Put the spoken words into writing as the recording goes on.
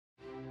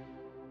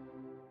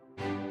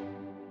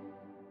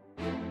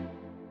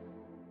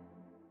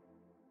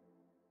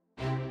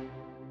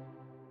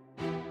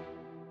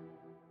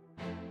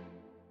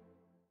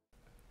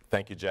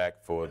Thank you,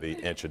 Jack, for the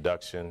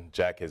introduction.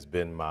 Jack has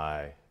been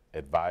my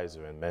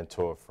advisor and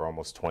mentor for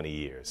almost 20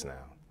 years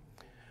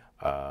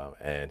now.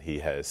 And he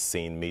has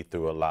seen me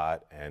through a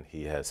lot, and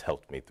he has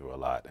helped me through a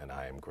lot, and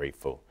I am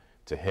grateful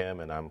to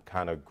him, and I'm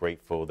kind of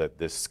grateful that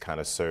this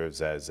kind of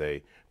serves as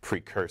a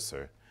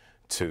precursor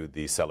to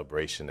the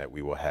celebration that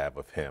we will have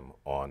of him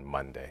on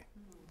Monday.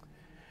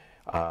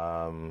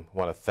 Want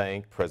to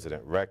thank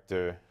President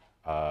Rector,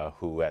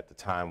 who at the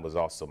time was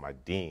also my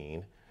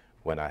dean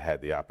when I had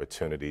the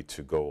opportunity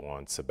to go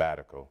on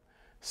sabbatical.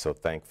 So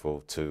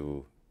thankful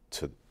to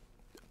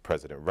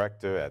President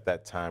Rector, at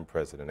that time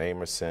President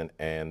Amerson,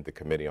 and the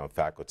Committee on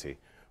Faculty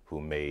who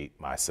made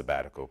my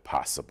sabbatical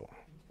possible.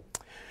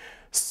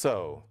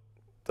 So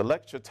the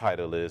lecture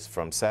title is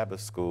From Sabbath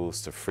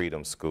Schools to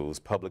Freedom Schools,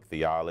 Public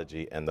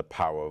Theology and the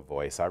Power of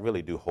Voice. I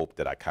really do hope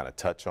that I kind of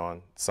touch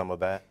on some of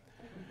that,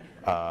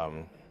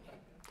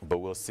 but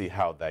we'll see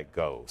how that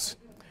goes.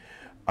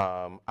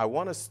 I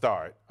want to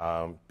start,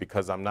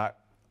 because I'm not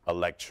a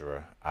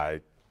lecturer,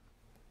 I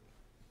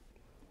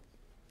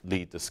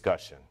lead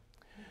discussion.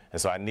 And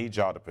so I need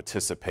y'all to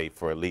participate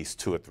for at least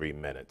 2 or 3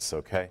 minutes,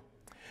 okay?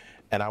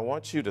 And I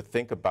want you to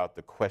think about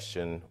the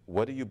question,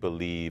 what do you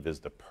believe is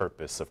the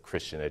purpose of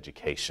Christian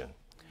education?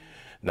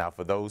 Now,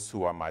 for those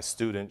who are my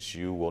students,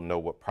 you will know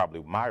what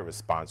probably my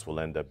response will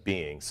end up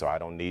being, so I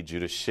don't need you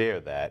to share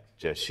that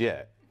just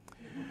yet.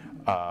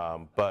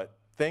 But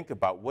think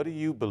about, what do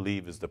you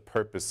believe is the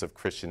purpose of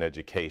Christian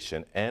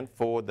education? And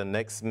for the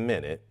next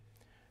minute,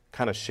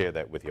 kind of share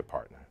that with your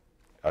partner.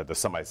 There's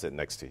somebody sitting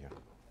next to you.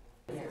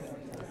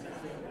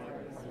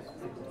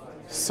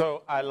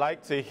 So I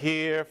like to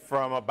hear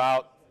from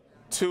about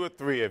 2 or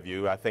 3 of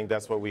you. I think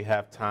that's what we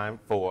have time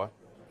for.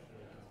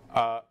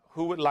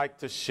 Who would like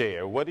to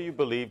share? What do you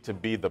believe to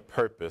be the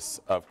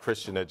purpose of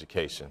Christian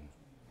education?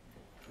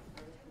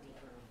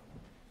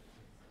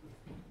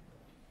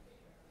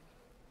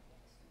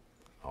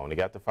 I only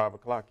got to 5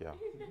 o'clock, y'all.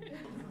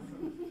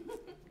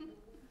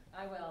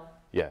 I will.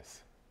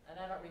 Yes. And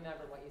I don't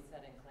remember what you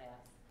said in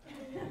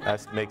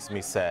class. That makes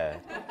me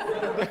sad.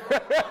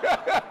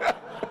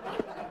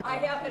 I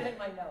have it in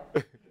my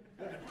notes.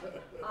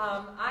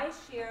 I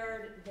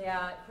shared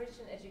that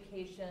Christian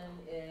education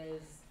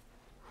is,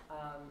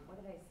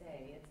 what did I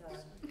say? It's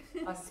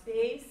a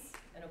space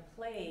and a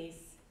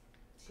place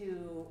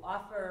to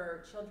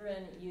offer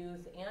children,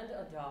 youth, and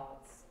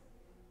adults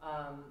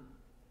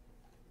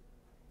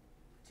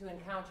to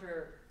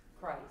encounter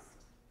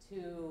Christ,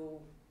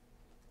 to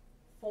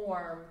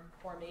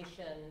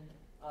formation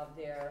of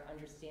their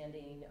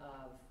understanding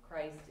of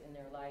Christ in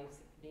their lives,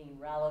 being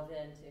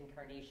relevant,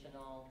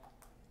 incarnational.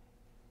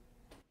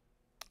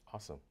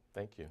 Awesome.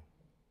 Thank you.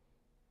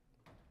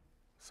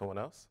 Someone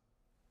else?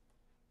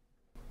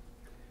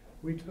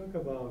 We talk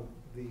about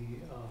the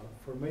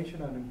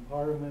formation and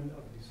empowerment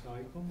of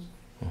disciples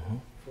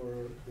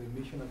for the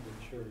mission of the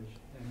church,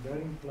 and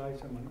that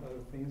implies, among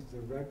other things,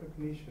 the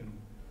recognition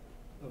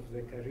of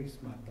the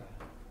charismata,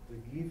 the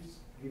gifts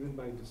given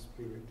by the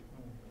Spirit.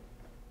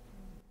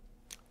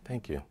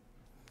 Thank you.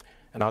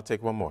 And I'll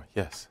take one more.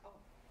 Yes.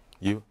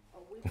 You?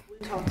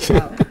 We talked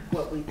about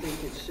what we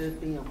think it should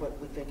be and what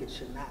we think it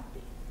should not be.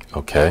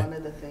 Okay. One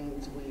of the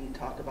things we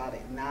talked about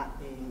it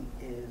not being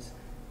is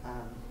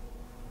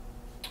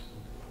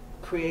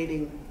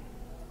creating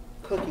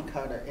cookie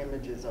cutter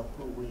images of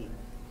who we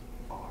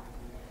are.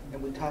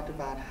 And we talked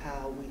about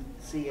how we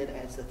see it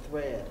as a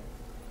thread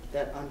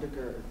that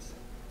undergirds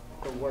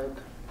the work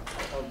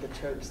of the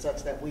church,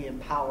 such that we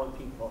empower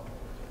people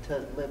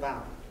to live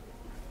out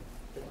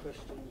the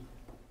Christian.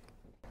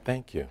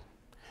 Thank you.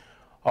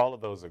 All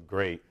of those are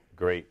great,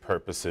 great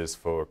purposes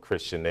for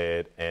Christian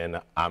ed, and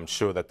I'm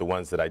sure that the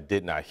ones that I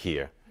did not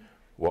hear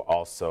were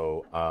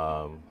also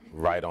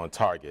right on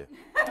target.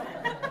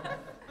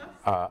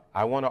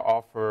 I want to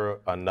offer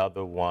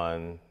another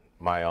one,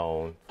 my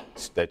own,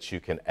 that you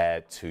can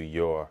add to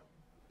your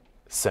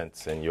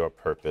sense and your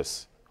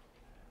purpose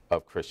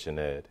of Christian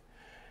ed.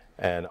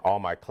 And all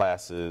my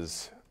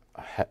classes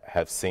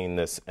have seen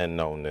this and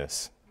known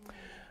this.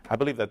 I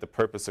believe that the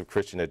purpose of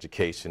Christian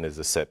education is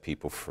to set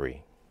people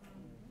free.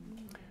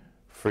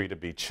 Free to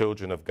be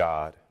children of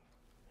God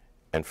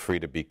and free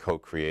to be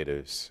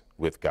co-creators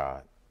with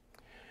God.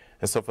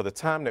 And so for the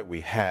time that we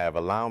have,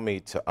 allow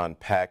me to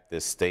unpack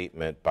this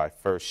statement by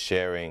first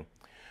sharing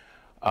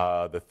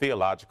the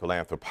theological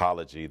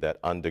anthropology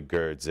that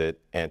undergirds it,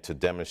 and to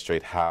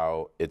demonstrate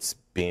how it's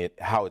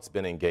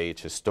been engaged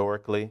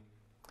historically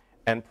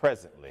and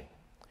presently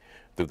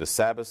through the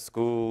Sabbath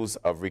schools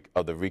of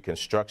the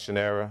Reconstruction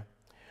era,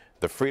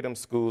 the freedom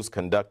schools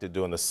conducted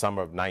during the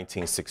summer of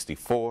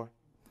 1964,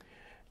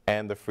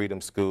 and the freedom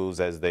schools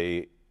as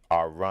they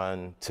are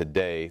run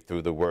today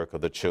through the work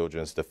of the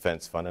Children's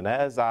Defense Fund. And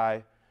as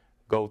I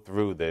go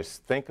through this,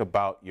 think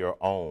about your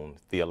own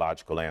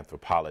theological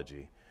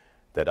anthropology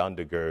that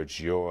undergirds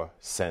your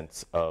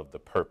sense of the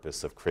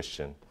purpose of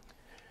Christian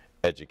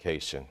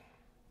education.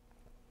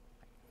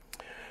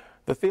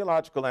 The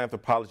theological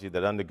anthropology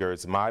that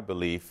undergirds my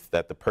belief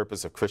that the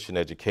purpose of Christian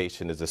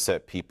education is to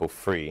set people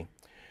free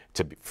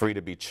to be free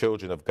to be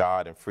children of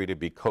God and free to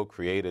be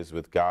co-creators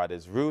with God,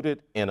 is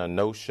rooted in a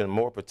notion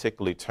more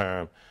particularly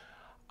termed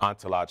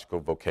ontological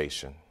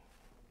vocation.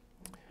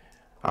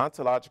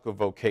 Ontological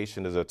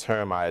vocation is a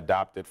term I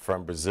adopted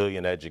from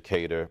Brazilian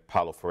educator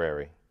Paulo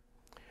Freire,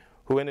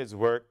 who in his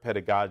work,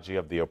 Pedagogy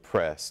of the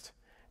Oppressed,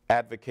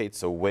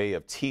 advocates a way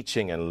of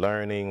teaching and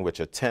learning which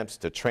attempts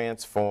to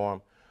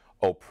transform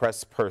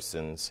oppressed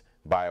persons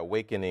by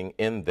awakening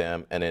in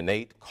them an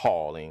innate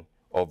calling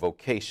or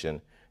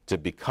vocation to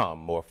become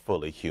more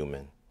fully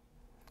human.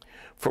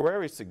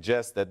 Freire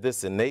suggests that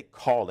this innate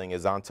calling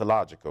is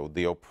ontological.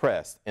 The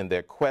oppressed, in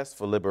their quest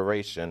for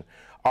liberation,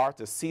 are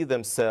to see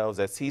themselves,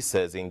 as he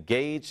says,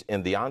 engaged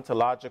in the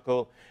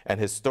ontological and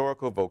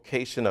historical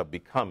vocation of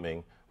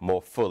becoming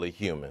more fully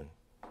human.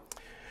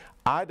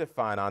 I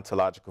define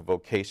ontological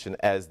vocation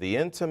as the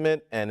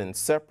intimate and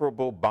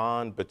inseparable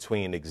bond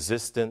between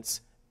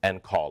existence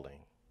and calling.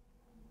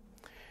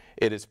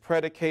 It is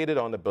predicated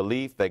on the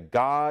belief that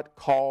God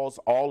calls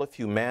all of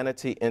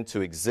humanity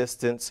into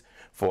existence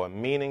for a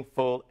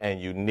meaningful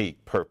and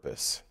unique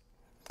purpose.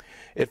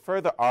 It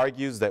further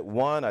argues that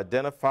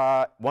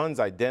one's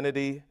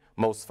identity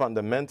most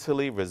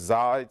fundamentally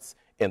resides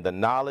in the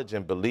knowledge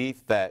and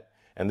belief that,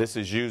 and this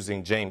is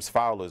using James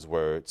Fowler's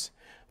words,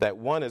 that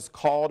one is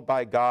called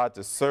by God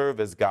to serve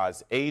as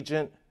God's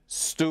agent,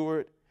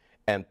 steward,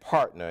 and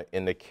partner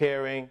in the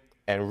caring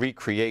and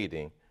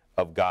recreating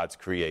of God's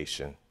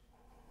creation.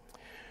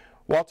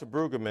 Walter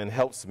Brueggemann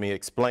helps me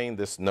explain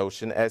this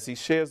notion as he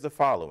shares the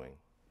following,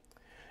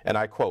 and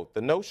I quote,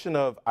 "The notion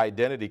of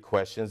identity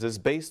questions is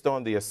based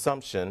on the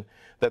assumption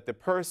that the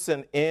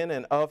person in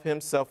and of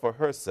himself or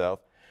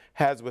herself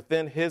has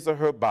within his or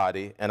her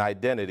body an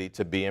identity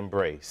to be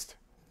embraced.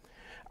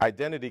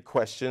 Identity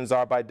questions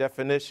are by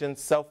definition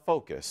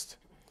self-focused.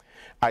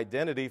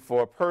 Identity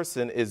for a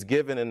person is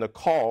given in the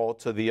call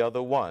to the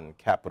other one,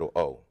 capital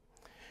O.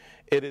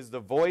 It is the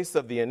voice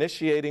of the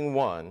initiating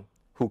one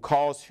who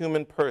calls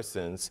human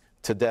persons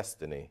to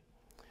destiny.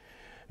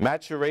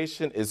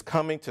 Maturation is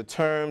coming to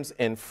terms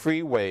in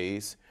free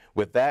ways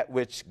with that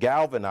which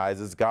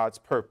galvanizes God's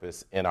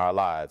purpose in our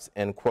lives,"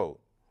 end quote.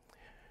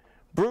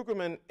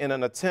 Brueggemann, in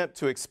an attempt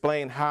to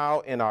explain how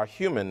in our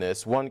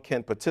humanness one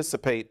can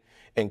participate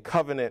in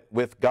covenant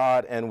with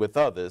God and with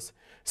others,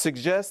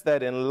 suggests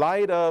that in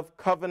light of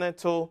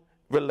covenantal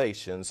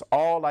relations,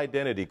 all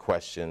identity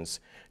questions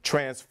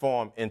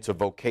transform into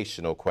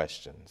vocational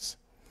questions.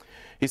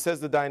 He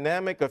says the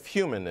dynamic of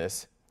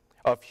humanness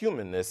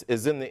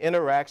is in the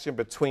interaction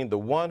between the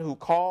one who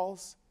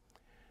calls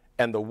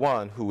and the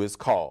one who is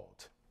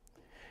called.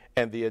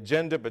 And the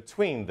agenda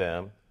between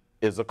them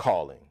is a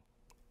calling,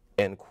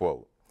 end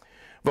quote.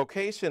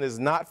 Vocation is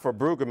not for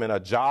Brueggemann a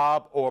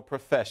job or a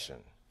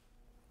profession,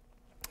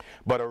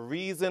 but a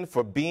reason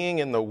for being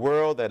in the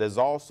world that is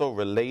also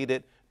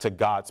related to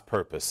God's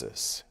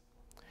purposes.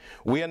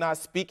 We are not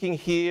speaking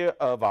here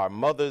of our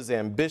mother's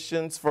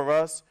ambitions for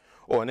us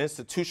or an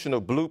institutional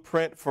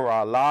blueprint for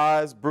our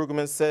lives,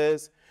 Brueggemann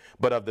says,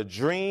 but of the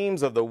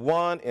dreams of the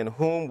one in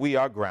whom we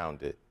are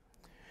grounded.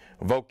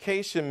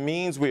 Vocation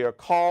means we are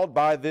called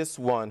by this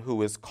one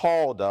who has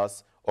called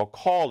us or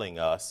calling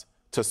us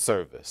to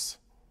service.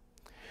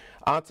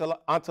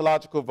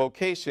 Ontological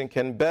vocation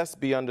can best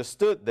be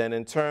understood then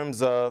in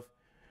terms of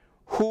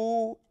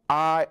who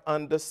I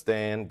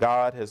understand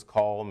God has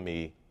called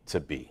me to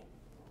be.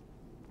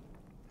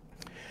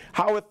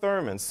 Howard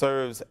Thurman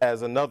serves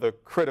as another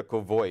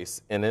critical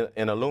voice in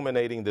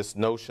illuminating this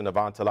notion of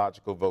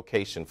ontological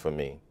vocation for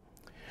me.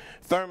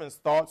 Thurman's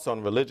thoughts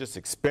on religious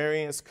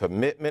experience,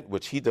 commitment,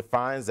 which he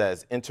defines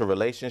as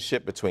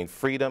interrelationship between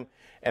freedom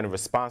and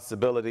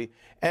responsibility,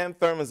 and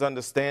Thurman's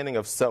understanding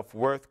of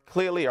self-worth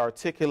clearly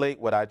articulate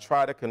what I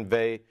try to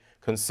convey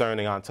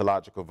concerning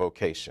ontological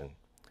vocation.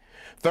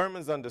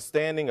 Thurman's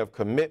understanding of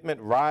commitment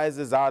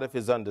rises out of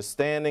his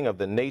understanding of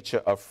the nature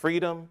of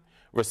freedom,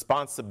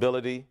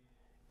 responsibility,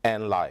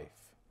 and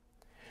life.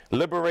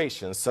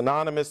 Liberation,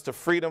 synonymous to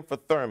freedom for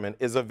Thurman,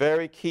 is a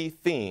very key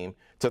theme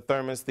to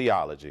Thurman's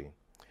theology.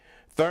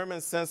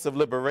 Thurman's sense of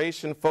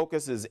liberation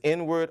focuses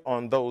inward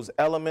on those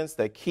elements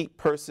that keep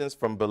persons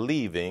from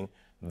believing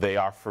they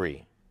are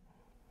free.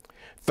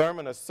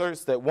 Thurman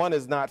asserts that one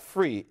is not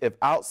free if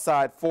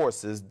outside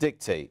forces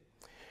dictate,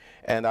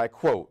 and I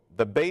quote,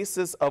 "The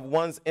basis of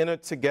one's inner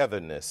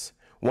togetherness,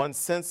 one's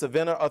sense of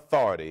inner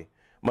authority,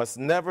 must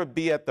never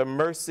be at the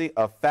mercy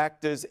of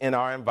factors in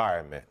our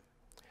environment,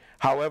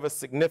 however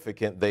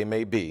significant they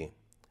may be.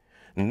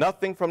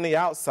 Nothing from the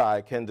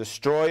outside can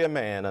destroy a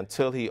man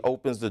until he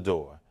opens the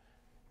door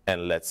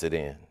and lets it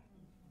in."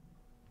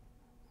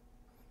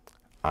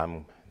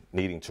 I'm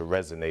needing to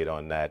resonate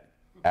on that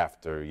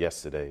after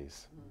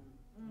yesterday's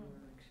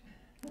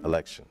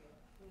election.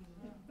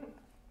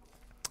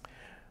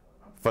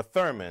 For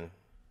Thurman,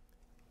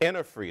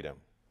 inner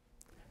freedom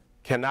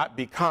cannot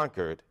be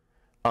conquered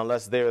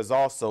unless there is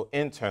also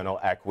internal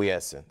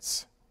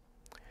acquiescence.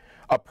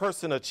 A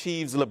person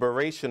achieves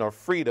liberation or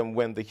freedom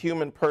when the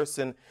human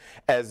person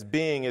as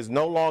being is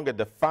no longer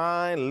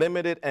defined,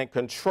 limited, and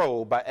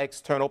controlled by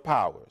external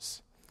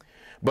powers,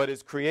 but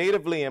is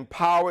creatively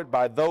empowered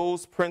by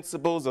those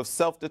principles of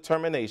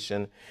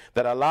self-determination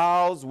that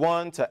allows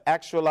one to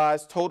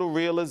actualize total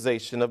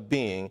realization of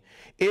being,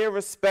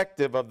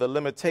 irrespective of the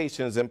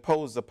limitations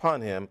imposed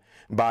upon him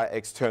by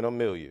external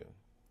milieu.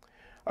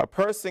 A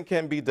person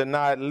can be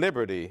denied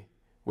liberty,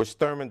 which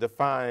Thurman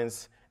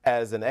defines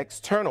as an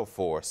external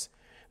force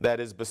that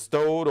is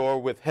bestowed or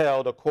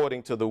withheld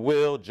according to the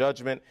will,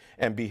 judgment,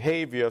 and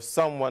behavior of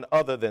someone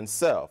other than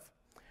self,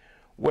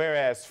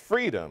 whereas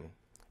freedom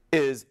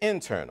is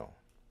internal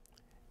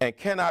and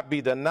cannot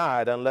be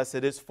denied unless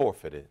it is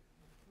forfeited.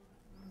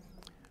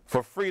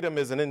 For freedom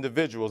is an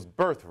individual's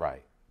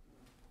birthright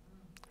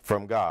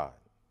from God.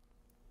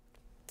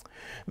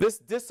 This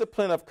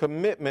discipline of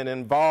commitment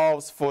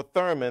involves for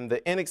Thurman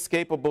the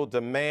inescapable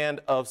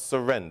demand of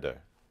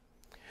surrender,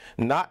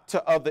 not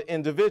to other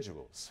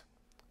individuals,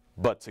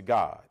 but to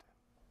God.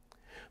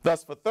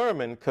 Thus, for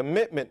Thurman,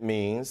 commitment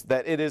means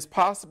that it is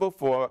possible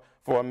for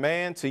a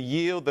man to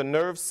yield the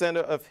nerve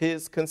center of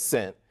his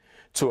consent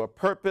to a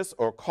purpose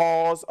or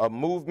cause, a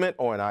movement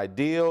or an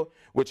ideal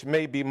which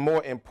may be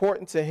more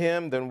important to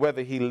him than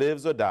whether he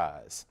lives or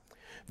dies.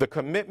 The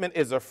commitment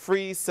is a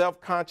free,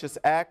 self-conscious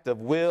act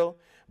of will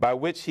by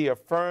which he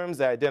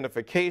affirms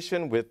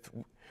identification with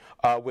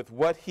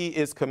what he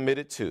is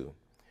committed to.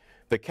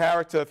 The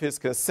character of his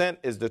consent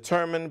is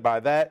determined by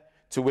that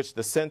to which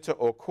the center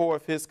or core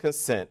of his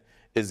consent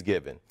is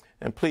given.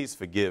 And please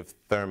forgive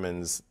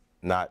Thurman's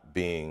not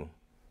being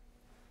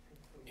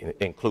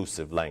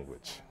inclusive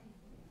language.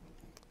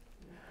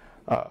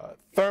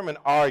 Thurman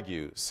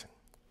argues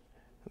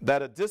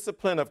that a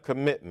discipline of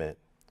commitment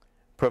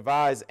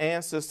provides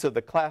answers to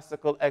the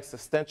classical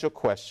existential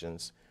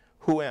questions,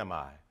 who am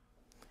I?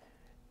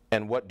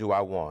 And what do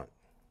I want?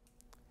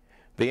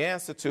 The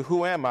answer to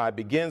who am I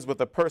begins with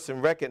a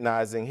person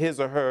recognizing his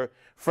or her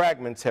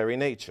fragmentary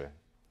nature.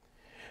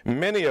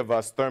 Many of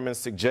us, Thurman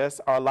suggests,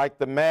 are like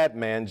the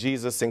madman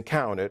Jesus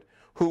encountered,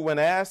 who, when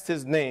asked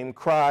his name,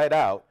 cried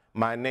out,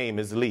 "My name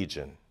is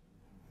Legion."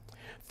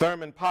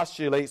 Thurman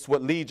postulates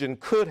what Legion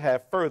could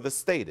have further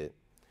stated.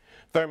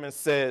 Thurman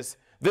says,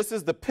 "This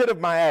is the pit of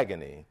my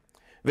agony.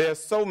 There are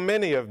so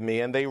many of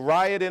me, and they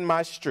riot in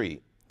my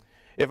street.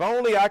 If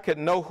only I could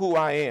know who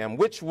I am,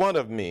 which one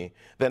of me,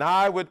 then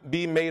I would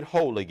be made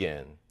whole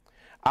again.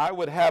 I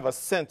would have a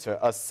center,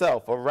 a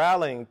self, a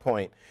rallying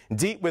point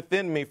deep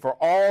within me for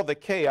all the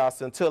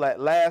chaos until at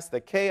last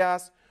the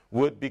chaos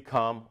would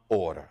become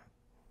order."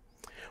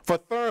 For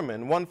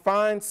Thurman, one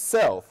finds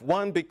self,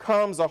 one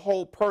becomes a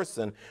whole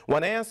person,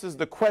 one answers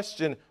the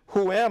question,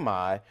 who am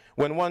I,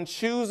 when one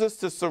chooses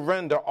to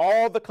surrender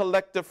all the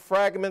collective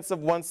fragments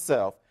of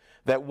oneself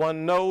that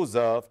one knows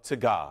of to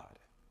God,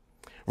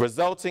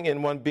 resulting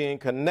in one being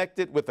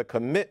connected with a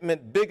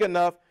commitment big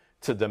enough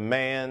to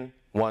demand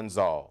one's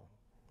all.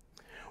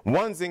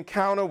 One's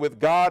encounter with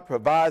God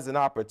provides an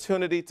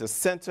opportunity to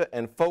center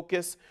and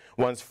focus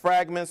one's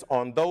fragments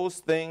on those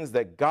things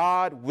that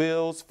God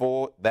wills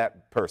for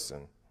that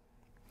person.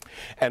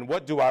 And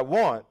what do I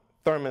want,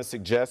 Thurman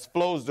suggests,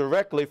 flows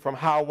directly from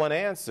how one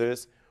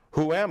answers,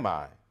 who am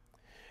I?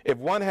 If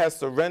one has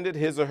surrendered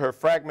his or her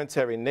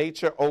fragmentary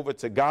nature over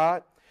to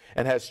God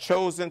and has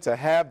chosen to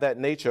have that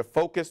nature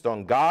focused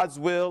on God's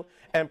will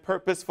and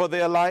purpose for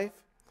their life,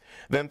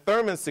 then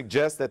Thurman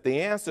suggests that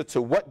the answer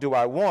to what do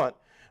I want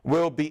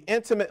will be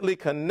intimately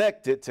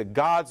connected to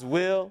God's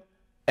will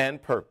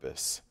and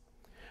purpose.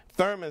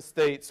 Thurman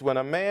states, when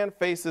a man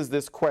faces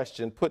this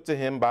question put to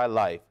him by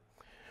life,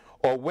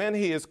 or when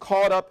he is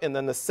caught up in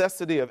the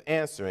necessity of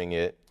answering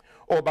it,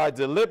 or by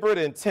deliberate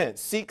intent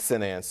seeks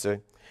an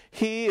answer,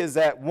 he is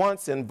at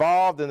once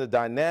involved in the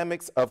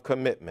dynamics of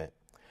commitment.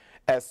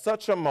 At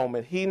such a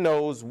moment, he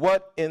knows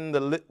what is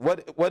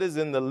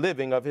in the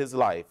living of his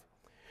life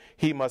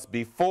he must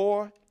be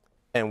for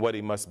and what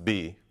he must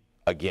be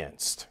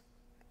against.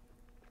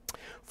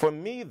 For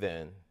me,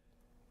 then,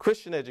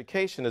 Christian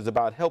education is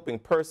about helping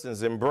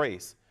persons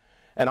embrace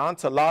an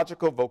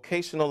ontological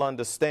vocational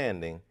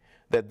understanding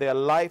that their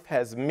life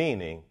has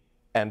meaning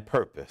and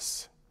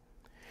purpose.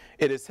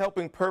 It is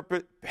helping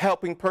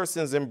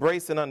persons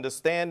embrace an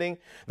understanding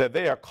that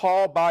they are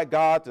called by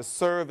God to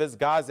serve as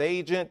God's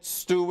agent,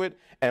 steward,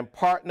 and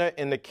partner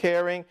in the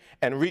caring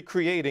and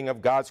recreating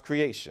of God's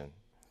creation.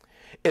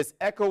 It's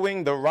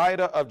echoing the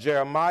writer of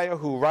Jeremiah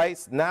who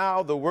writes,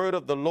 "Now the word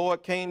of the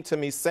Lord came to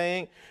me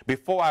saying,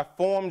 before I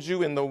formed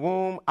you in the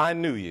womb, I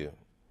knew you.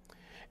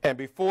 And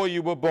before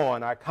you were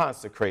born, I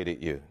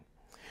consecrated you."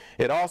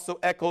 It also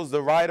echoes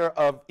the writer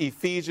of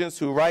Ephesians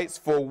who writes,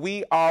 For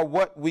we are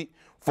what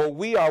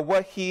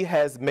he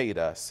has made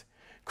us,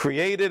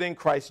 created in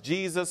Christ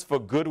Jesus for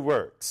good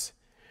works,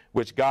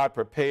 which God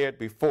prepared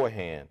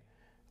beforehand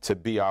to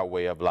be our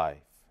way of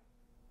life.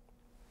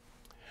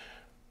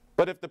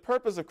 But if the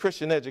purpose of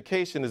Christian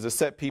education is to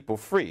set people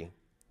free,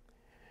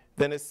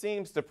 then it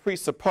seems to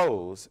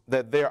presuppose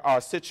that there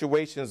are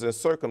situations and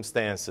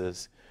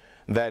circumstances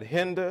that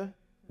hinder,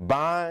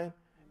 bind,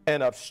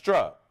 and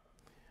obstruct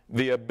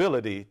the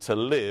ability to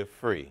live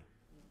free.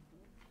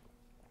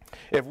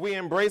 If we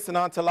embrace an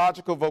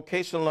ontological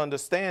vocational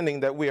understanding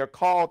that we are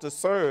called to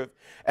serve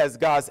as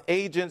God's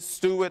agent,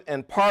 steward,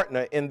 and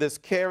partner in this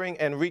caring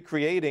and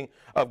recreating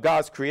of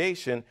God's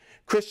creation,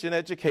 Christian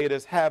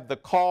educators have the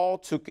call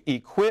to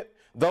equip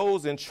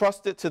those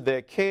entrusted to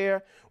their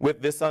care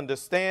with this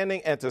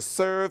understanding and to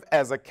serve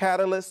as a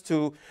catalyst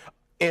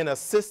in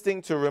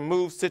assisting to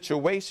remove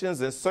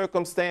situations and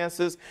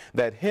circumstances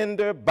that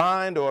hinder,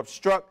 bind, or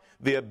obstruct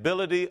the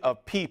ability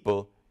of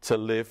people to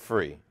live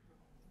free.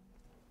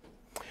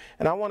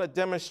 And I want to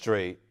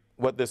demonstrate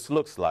what this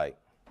looks like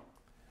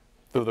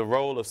through the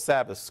role of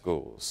Sabbath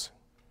schools,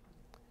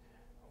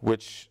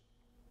 which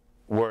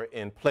were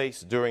in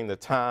place during the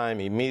time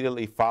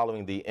immediately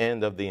following the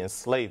end of the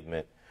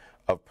enslavement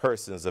of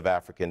persons of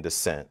African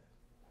descent.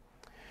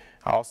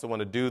 I also want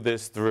to do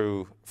this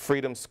through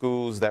freedom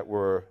schools that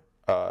were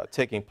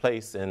taking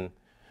place in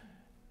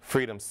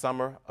Freedom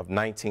Summer of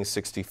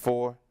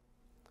 1964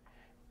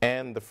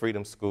 and the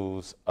freedom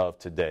schools of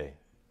today.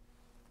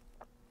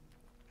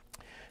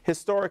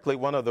 Historically,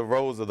 one of the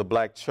roles of the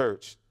black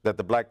church that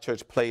the black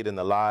church played in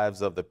the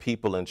lives of the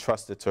people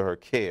entrusted to her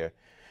care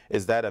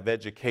is that of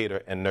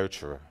educator and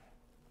nurturer.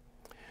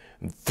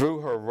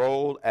 Through her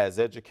role as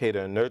educator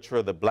and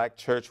nurturer, the black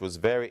church was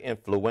very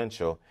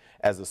influential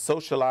as a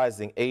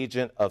socializing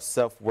agent of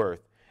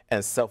self-worth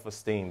and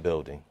self-esteem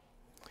building.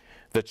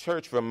 The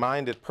church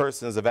reminded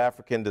persons of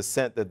African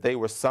descent that they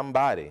were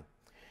somebody,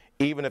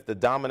 even if the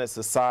dominant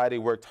society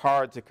worked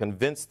hard to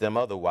convince them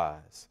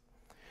otherwise.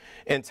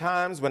 In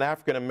times when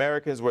African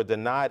Americans were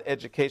denied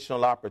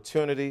educational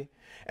opportunity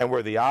and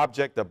were the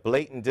object of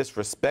blatant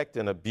disrespect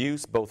and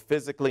abuse, both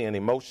physically and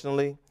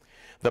emotionally,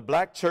 the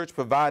black church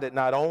provided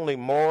not only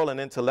moral and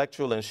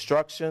intellectual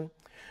instruction,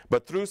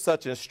 but through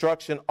such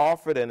instruction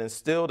offered and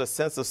instilled a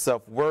sense of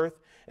self-worth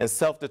and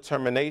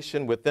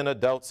self-determination within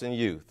adults and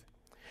youth.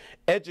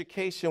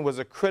 Education was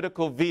a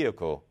critical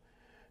vehicle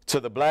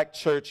to the black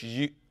church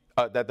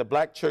that the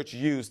black church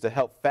used to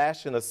help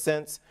fashion a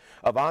sense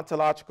of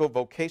ontological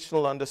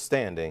vocational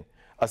understanding,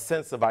 a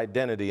sense of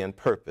identity and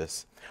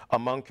purpose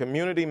among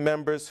community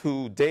members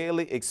who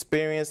daily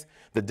experience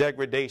the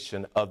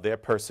degradation of their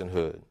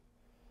personhood.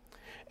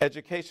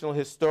 Educational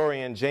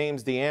historian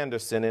James D.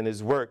 Anderson, in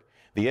his work,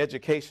 The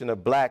Education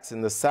of Blacks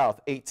in the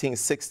South,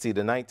 1860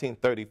 to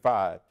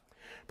 1935,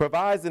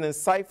 provides an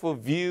insightful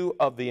view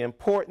of the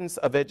importance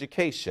of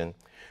education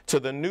to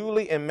the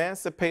newly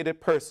emancipated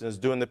persons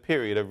during the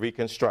period of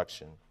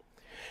Reconstruction.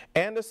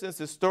 Anderson's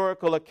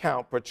historical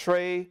account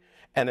portrays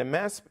an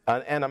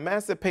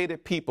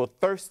emancipated people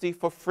thirsty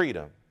for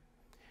freedom,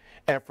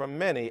 and for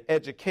many,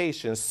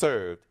 education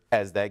served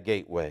as that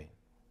gateway.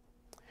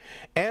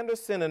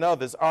 Anderson and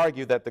others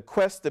argue that the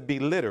quest to be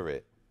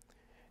literate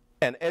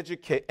and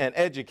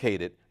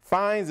educated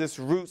finds its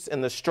roots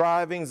in the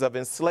strivings of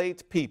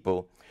enslaved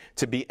people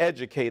to be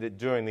educated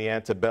during the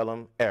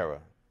antebellum era.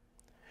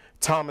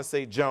 Thomas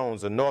A.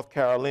 Jones, a North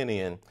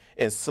Carolinian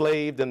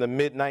enslaved in the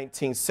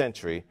mid-19th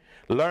century,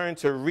 learned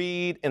to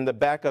read in the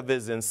back of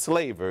his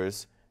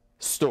enslaver's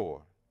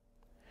store.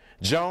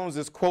 Jones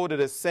is quoted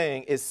as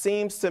saying, "It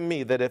seems to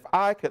me that if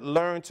I could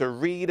learn to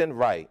read and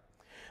write,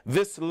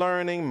 this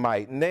learning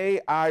might, nay,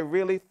 I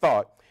really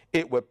thought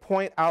it would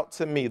point out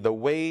to me the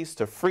ways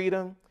to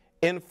freedom,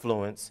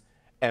 influence,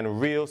 and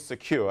real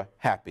secure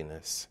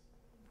happiness."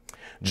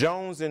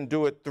 Jones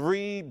endured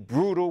 3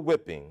 brutal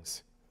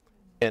whippings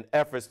in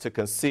efforts to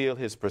conceal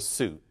his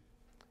pursuit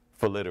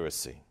for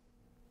literacy.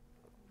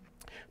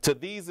 To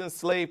these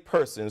enslaved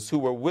persons who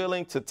were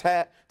willing to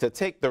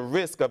take the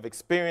risk of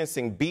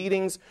experiencing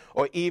beatings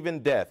or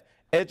even death,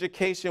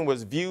 education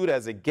was viewed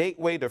as a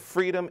gateway to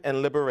freedom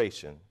and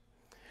liberation.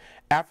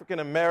 African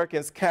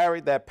Americans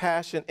carried that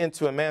passion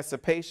into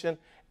emancipation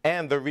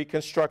and the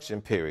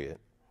Reconstruction period.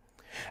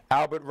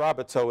 Albert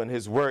Roberteau, in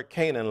his work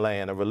Canaan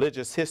Land, A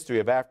Religious History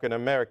of African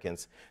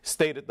Americans,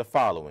 stated the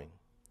following: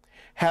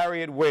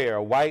 Harriet Ware,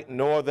 a white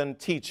northern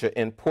teacher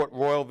in Port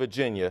Royal,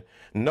 Virginia,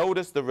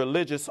 noticed the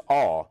religious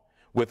awe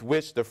with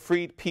which the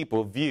freed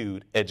people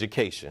viewed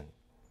education.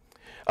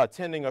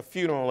 Attending a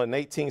funeral in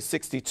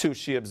 1862,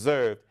 she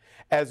observed,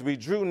 "As we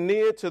drew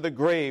near to the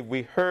grave,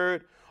 we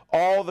heard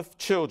all the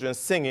children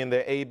singing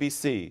their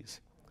ABCs.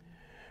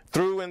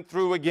 Through and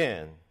through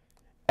again,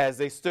 as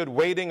they stood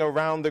waiting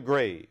around the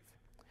grave,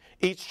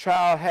 each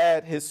child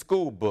had his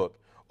school book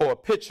or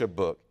picture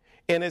book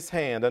in his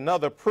hand,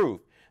 another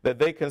proof that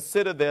they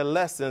considered their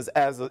lessons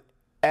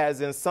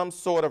as in some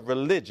sort of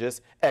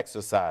religious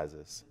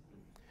exercises."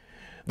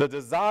 The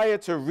desire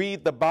to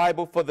read the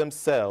Bible for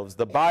themselves,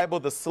 the Bible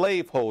the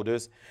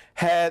slaveholders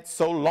had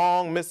so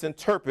long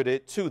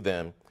misinterpreted to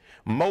them,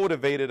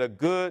 motivated a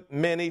good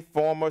many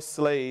former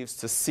slaves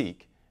to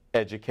seek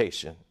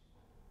education.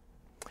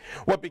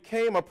 What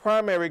became a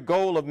primary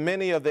goal of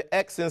many of the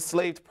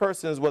ex-enslaved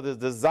persons was the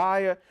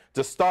desire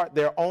to start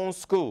their own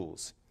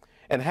schools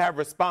and have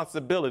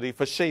responsibility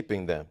for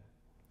shaping them.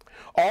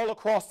 All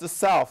across the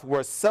South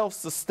were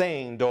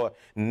self-sustained or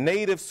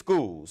native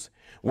schools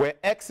where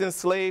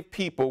ex-enslaved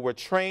people were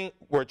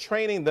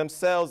training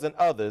themselves and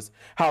others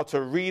how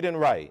to read and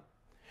write.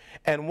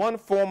 And one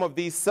form of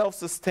these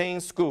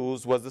self-sustained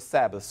schools was the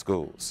Sabbath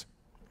schools.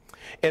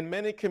 In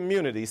many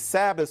communities,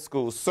 Sabbath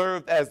schools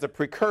served as the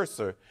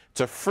precursor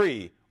to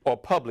free or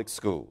public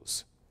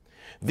schools.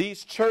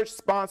 These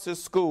church-sponsored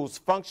schools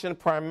functioned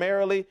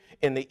primarily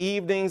in the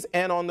evenings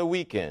and on the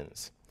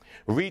weekends,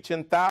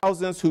 reaching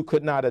thousands who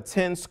could not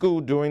attend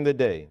school during the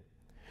day.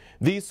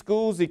 These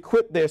schools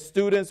equipped their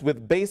students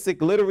with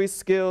basic literary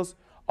skills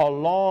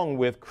along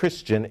with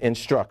Christian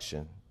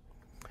instruction.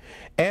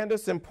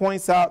 Anderson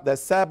points out that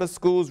Sabbath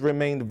schools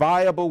remained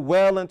viable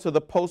well into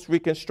the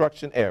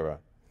post-Reconstruction era.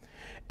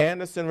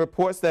 Anderson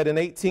reports that in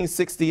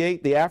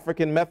 1868, the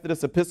African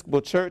Methodist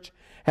Episcopal Church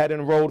had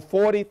enrolled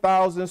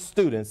 40,000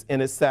 students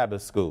in its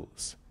Sabbath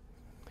schools.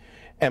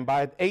 And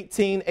by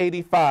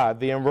 1885,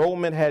 the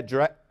enrollment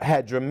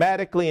had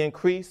dramatically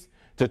increased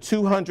to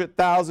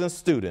 200,000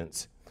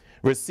 students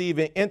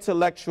receiving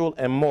intellectual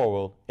and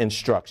moral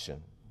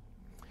instruction.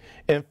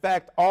 In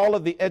fact, all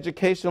of the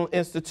educational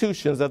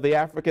institutions of the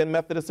African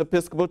Methodist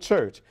Episcopal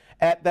Church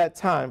at that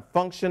time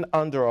functioned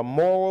under a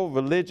moral,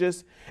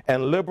 religious,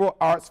 and liberal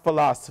arts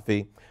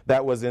philosophy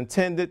that was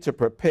intended to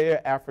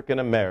prepare African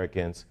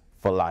Americans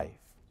for life.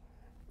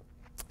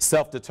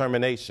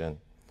 Self-determination,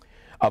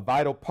 a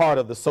vital part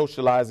of the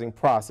socializing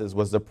process,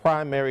 was the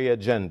primary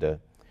agenda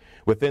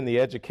within the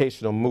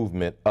educational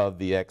movement of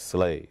the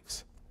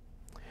ex-slaves.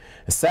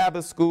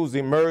 Sabbath schools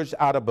emerged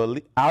out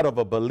of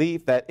a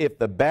belief that if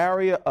the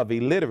barrier of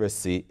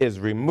illiteracy is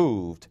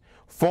removed,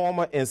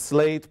 former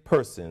enslaved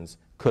persons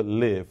could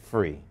live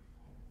free.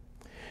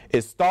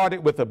 It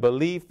started with a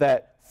belief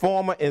that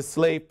former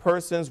enslaved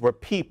persons were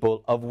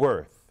people of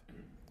worth.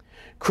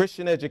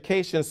 Christian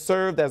education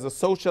served as a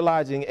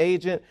socializing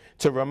agent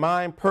to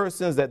remind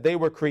persons that they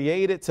were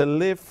created to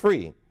live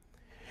free,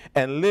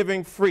 and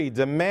living free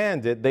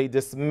demanded they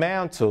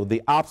dismantle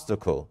the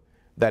obstacle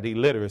that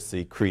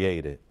illiteracy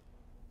created.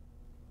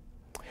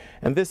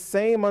 And this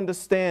same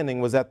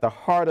understanding was at the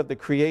heart of the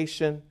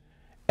creation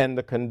and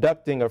the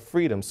conducting of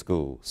freedom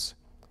schools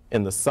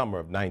in the summer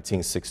of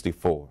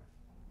 1964.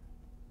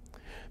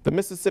 The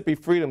Mississippi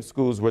Freedom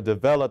Schools were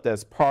developed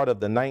as part of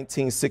the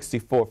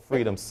 1964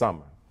 Freedom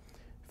Summer,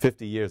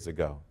 50 years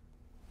ago.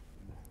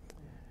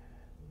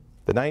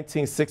 The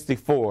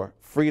 1964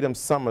 Freedom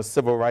Summer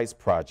Civil Rights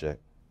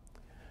Project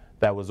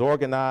that was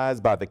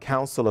organized by the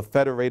Council of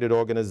Federated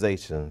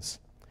Organizations,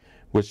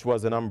 which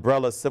was an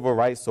umbrella civil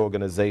rights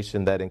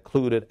organization that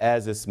included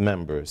as its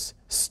members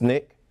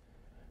SNCC,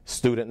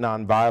 Student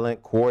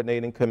Nonviolent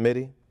Coordinating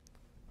Committee,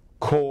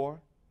 CORE,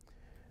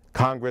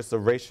 Congress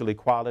of Racial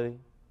Equality,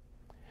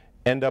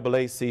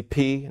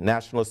 NAACP,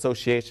 National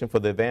Association for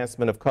the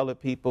Advancement of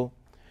Colored People,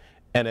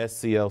 and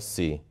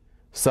SCLC,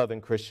 Southern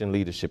Christian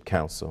Leadership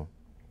Council.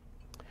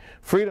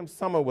 Freedom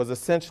Summer was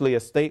essentially a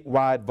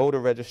statewide voter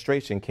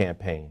registration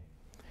campaign,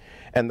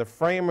 and the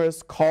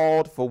framers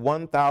called for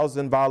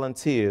 1,000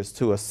 volunteers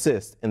to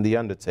assist in the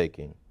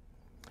undertaking.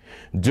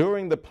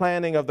 During the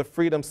planning of the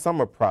Freedom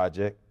Summer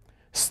Project,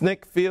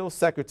 SNCC Field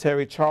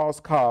Secretary Charles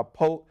Cobb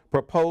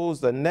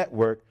proposed a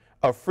network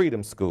of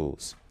freedom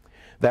schools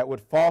that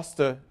would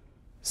foster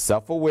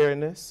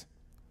self-awareness,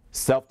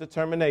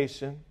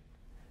 self-determination,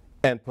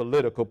 and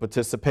political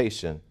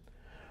participation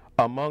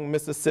among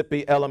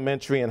Mississippi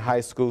elementary and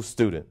high school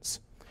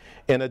students,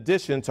 in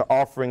addition to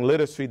offering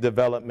literacy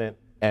development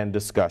and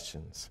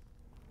discussions.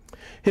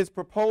 His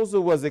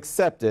proposal was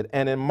accepted,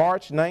 and in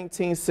March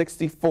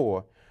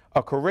 1964,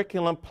 a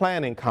curriculum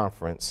planning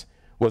conference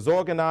was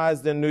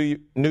organized in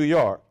New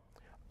York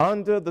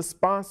under the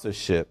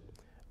sponsorship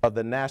of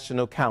the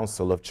National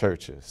Council of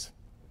Churches.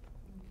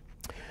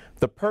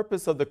 The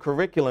purpose of the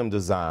curriculum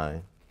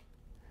design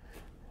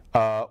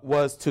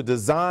was to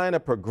design a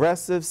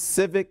progressive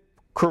civic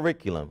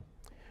curriculum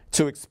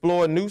to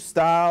explore new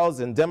styles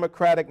and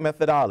democratic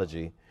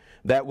methodology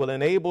that will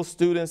enable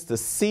students to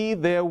see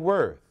their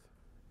worth,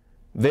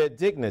 their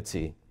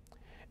dignity,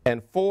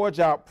 and forge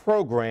out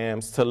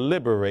programs to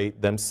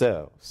liberate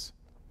themselves.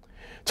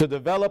 To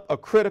develop a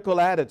critical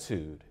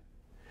attitude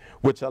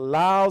which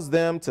allows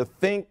them to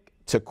think,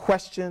 to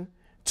question,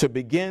 to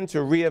begin to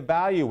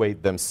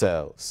reevaluate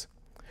themselves,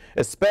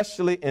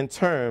 especially in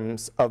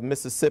terms of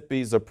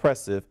Mississippi's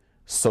oppressive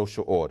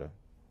social order.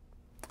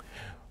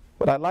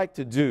 What I'd like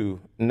to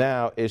do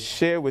now is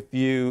share with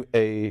you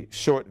a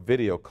short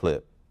video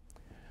clip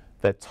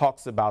that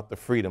talks about the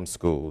Freedom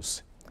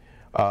Schools.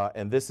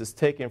 And this is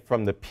taken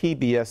from the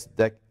PBS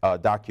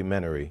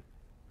documentary,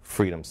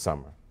 Freedom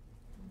Summer.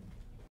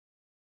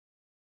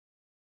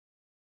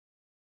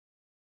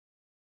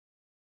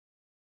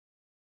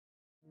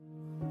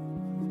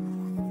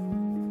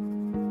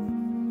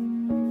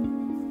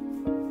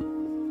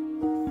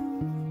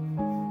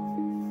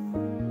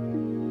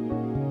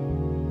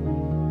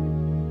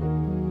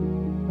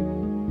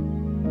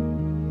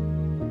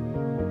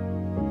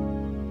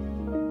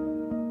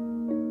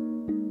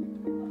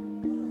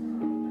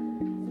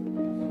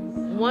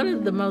 One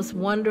of the most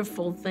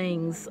wonderful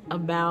things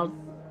about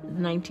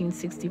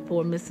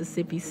 1964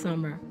 Mississippi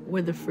Summer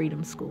were the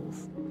Freedom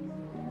Schools.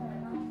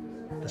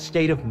 The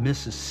state of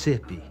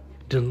Mississippi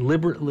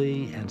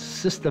deliberately and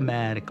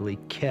systematically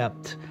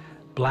kept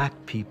black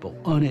people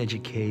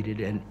uneducated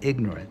and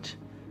ignorant,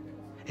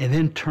 and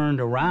then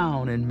turned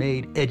around and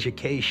made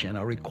education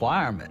a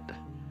requirement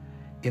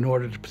in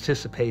order to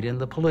participate in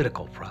the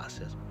political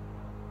process.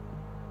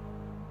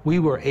 We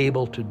were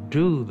able to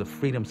do the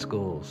Freedom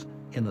Schools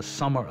in the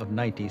summer of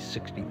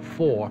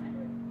 1964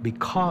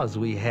 because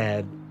we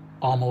had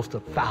almost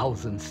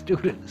 1,000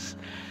 students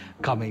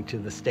coming to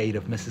the state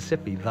of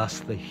Mississippi, thus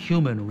the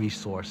human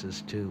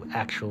resources to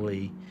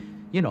actually,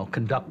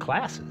 conduct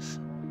classes.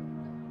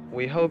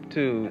 We hope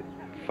to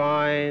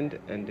find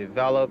and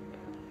develop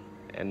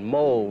and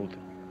mold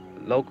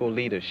local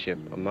leadership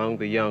among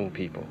the young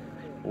people.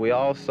 We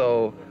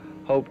also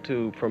hope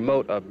to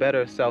promote a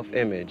better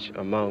self-image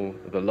among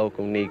the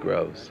local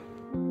Negroes.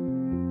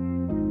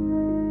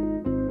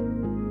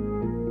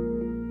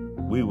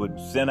 We would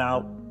send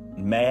out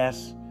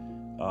mass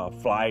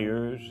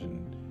flyers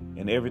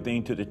and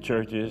everything to the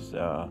churches,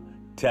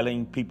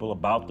 telling people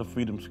about the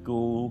Freedom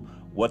School,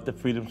 what the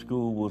Freedom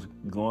School was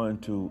going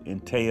to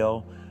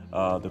entail,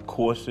 the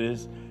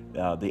courses,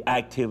 the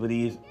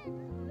activities.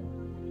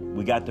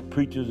 We got the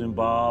preachers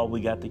involved,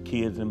 we got the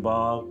kids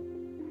involved.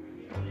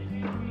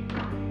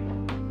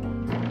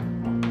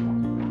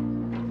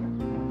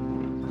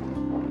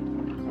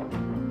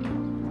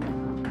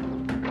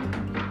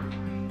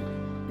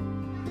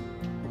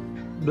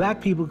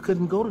 Black people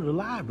couldn't go to the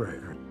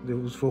library. It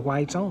was for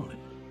whites only.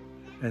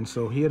 And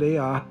so here they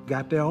are,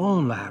 got their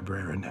own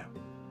library now.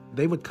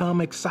 They would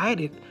come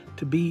excited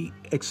to be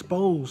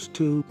exposed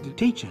to the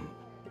teaching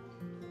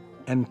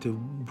and to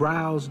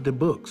browse the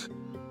books.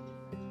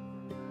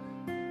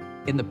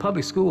 In the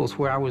public schools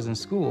where I was in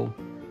school,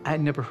 I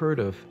had never heard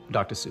of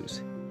Dr.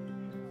 Seuss.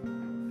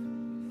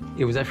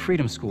 It was at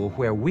Freedom School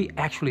where we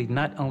actually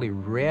not only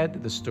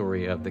read the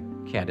story of the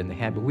Cat in the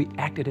Hat, but we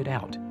acted it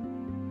out.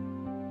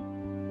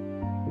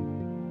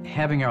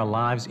 Having our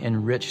lives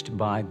enriched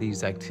by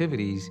these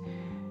activities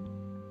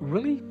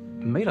really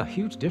made a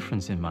huge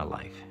difference in my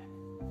life.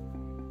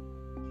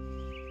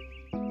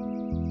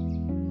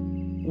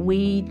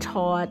 We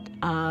taught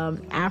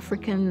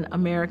African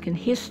American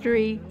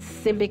history,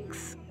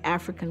 civics,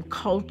 African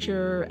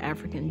culture,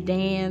 African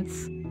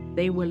dance.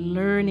 They were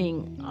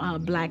learning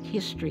Black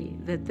history,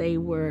 that they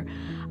were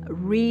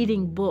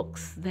reading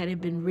books that had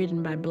been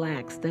written by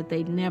Blacks that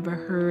they'd never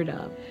heard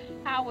of.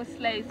 How were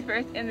slaves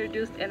first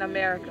introduced in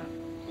America?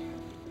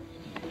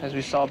 As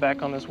we saw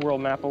back on this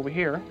world map over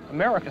here,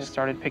 America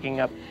started picking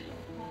up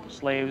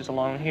slaves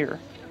along here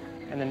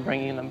and then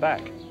bringing them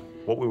back.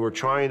 What we were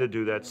trying to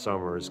do that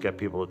summer is get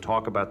people to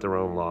talk about their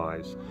own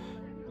lives,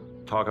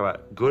 talk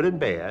about good and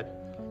bad,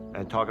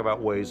 and talk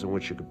about ways in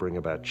which you could bring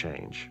about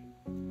change.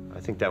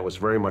 I think that was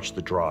very much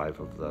the drive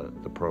of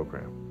the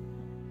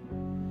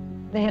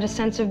program. They had a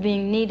sense of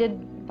being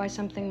needed by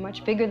something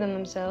much bigger than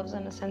themselves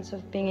and a sense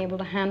of being able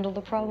to handle the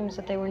problems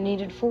that they were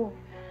needed for.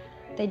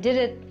 They did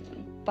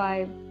it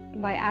by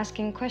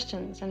asking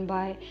questions and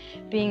by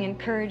being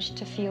encouraged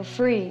to feel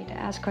free to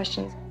ask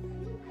questions.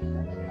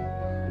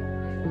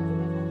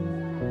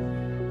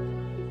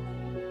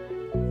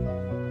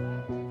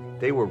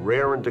 They were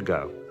raring to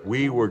go.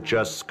 We were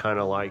just kind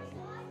of like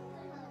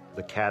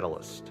the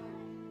catalyst.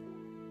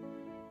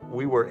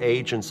 We were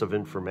agents of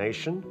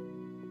information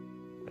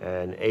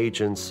and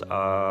agents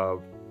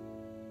of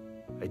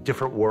a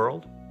different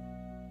world.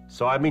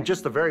 So, I mean,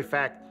 just the very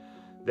fact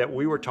that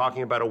we were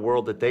talking about a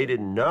world that they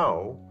didn't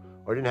know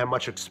or didn't have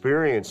much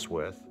experience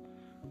with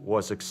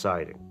was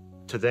exciting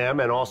to them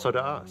and also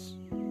to us.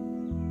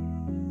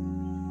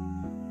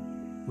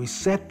 We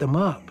set them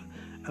up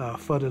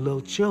for the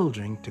little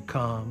children to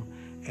come,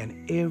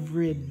 and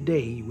every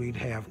day we'd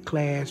have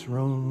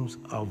classrooms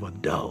of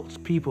adults,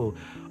 people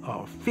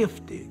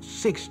 50,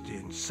 60,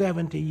 and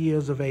 70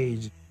 years of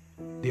age.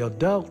 The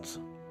adults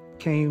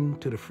came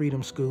to the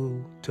Freedom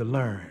School to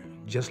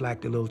learn, just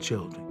like the little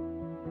children.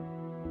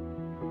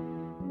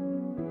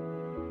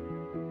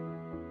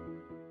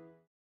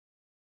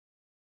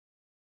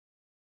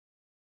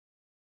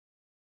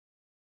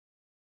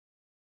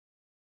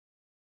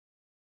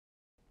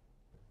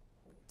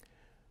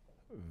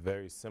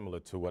 Very similar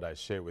to what I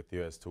shared with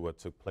you as to what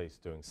took place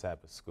during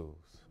Sabbath schools.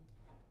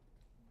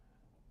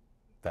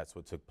 That's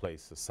what took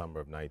place the summer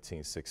of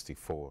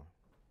 1964.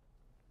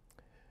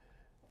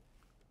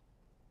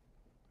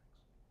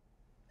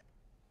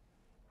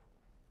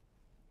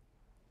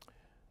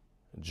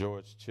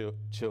 George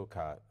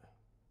Chilcott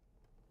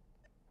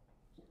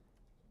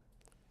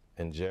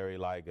and Jerry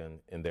Ligon,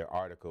 in their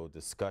article,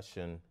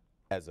 Discussion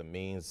as a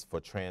Means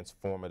for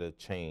Transformative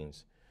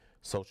Change,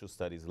 Social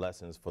Studies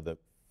Lessons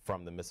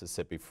from the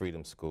Mississippi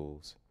Freedom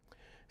Schools,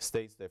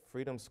 states that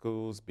Freedom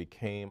Schools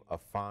became a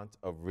font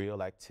of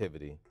real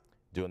activity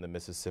during the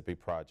Mississippi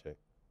Project.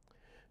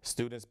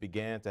 Students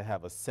began to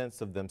have a sense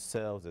of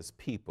themselves as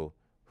people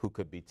who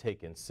could be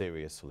taken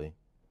seriously.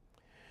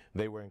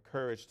 They were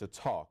encouraged to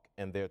talk,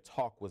 and their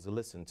talk was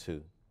listened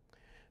to.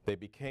 They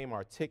became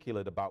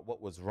articulate about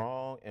what was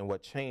wrong and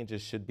what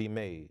changes should be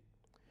made.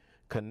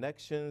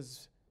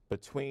 Connections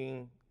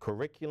between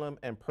curriculum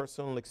and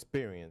personal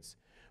experience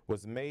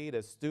was made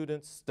as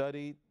students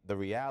studied the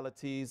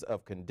realities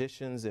of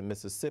conditions in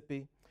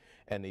Mississippi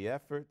and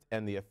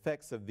the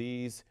effects of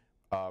these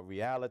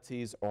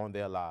realities on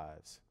their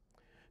lives.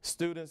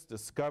 Students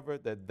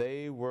discovered that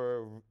they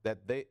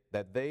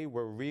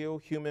were real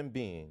human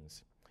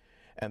beings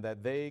and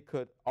that they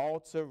could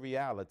alter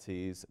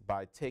realities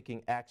by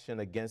taking action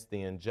against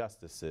the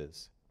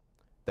injustices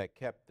that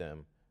kept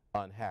them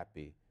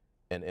unhappy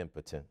and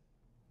impotent.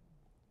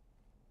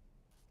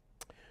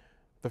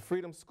 The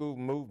Freedom School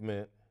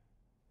movement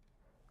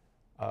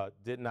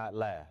did not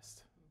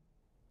last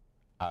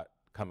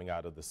coming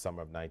out of the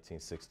summer of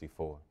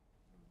 1964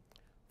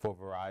 for a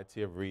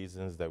variety of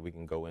reasons that we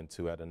can go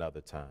into at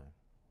another time.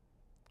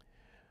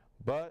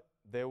 But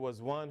there was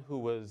one who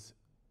was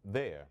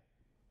there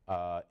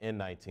in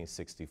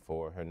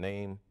 1964. Her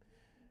name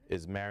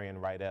is Marion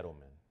Wright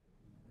Edelman.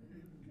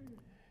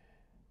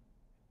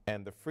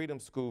 And the Freedom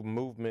School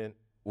movement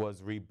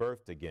was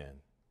rebirthed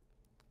again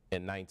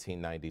in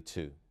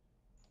 1992.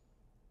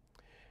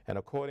 And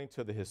according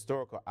to the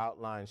historical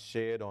outline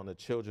shared on the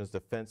Children's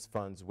Defense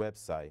Fund's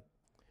website,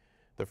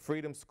 the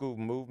Freedom School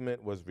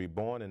movement was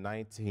reborn in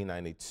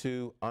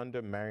 1992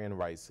 under Marion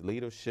Wright's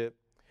leadership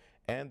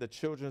and the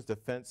Children's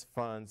Defense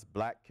Fund's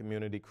Black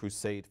Community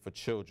Crusade for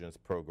Children's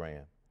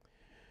program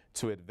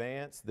to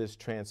advance this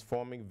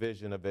transforming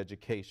vision of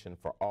education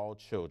for all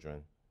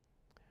children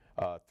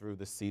through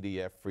the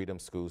CDF Freedom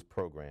Schools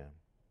program.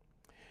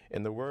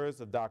 In the words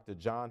of Dr.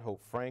 John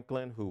Hope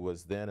Franklin, who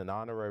was then an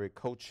honorary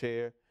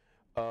co-chair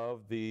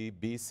of the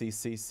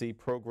BCCC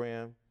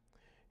program,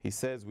 he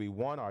says, "We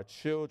want our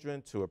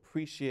children to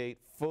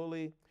appreciate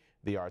fully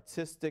the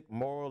artistic,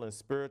 moral, and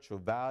spiritual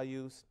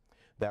values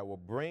that will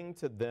bring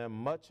to them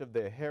much of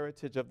their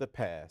heritage of the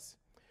past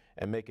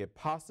and make it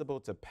possible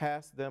to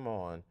pass them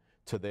on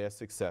to their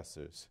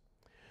successors.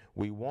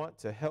 We want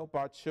to help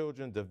our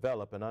children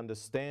develop an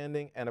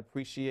understanding and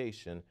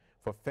appreciation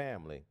for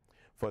family,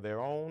 for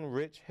their own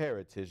rich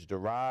heritage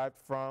derived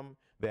from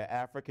their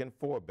African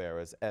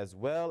forebears, as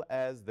well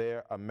as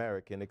their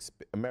American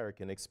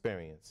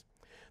experience.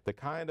 The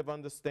kind of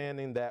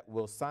understanding that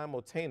will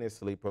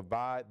simultaneously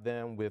provide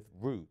them with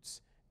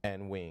roots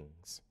and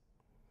wings."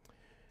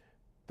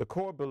 The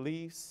core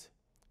beliefs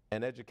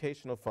and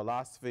educational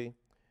philosophy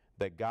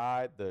that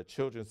guide the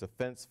Children's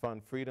Defense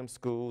Fund Freedom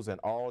Schools and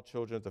all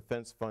Children's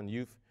Defense Fund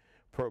youth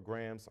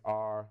programs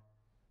are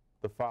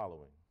the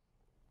following.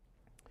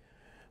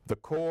 The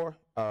core,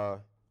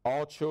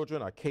 all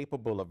children are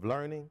capable of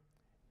learning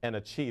and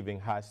achieving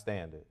high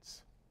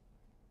standards.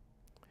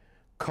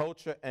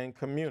 Culture and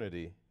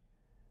community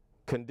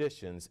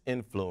conditions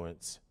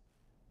influence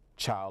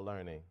child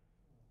learning.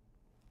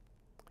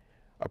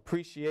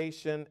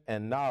 Appreciation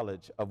and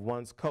knowledge of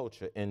one's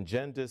culture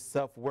engenders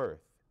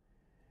self-worth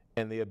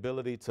and the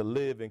ability to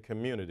live in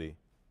community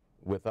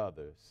with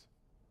others.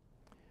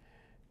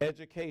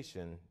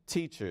 Education,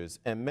 teachers,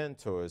 and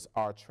mentors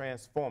are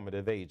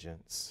transformative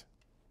agents.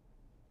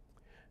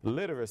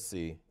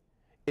 Literacy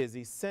is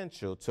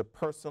essential to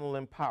personal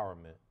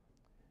empowerment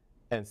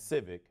and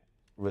civic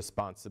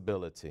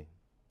responsibility.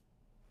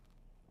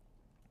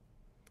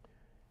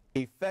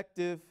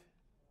 Effective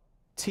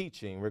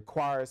teaching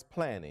requires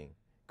planning,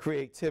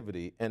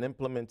 creativity, and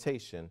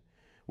implementation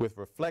with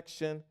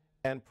reflection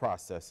and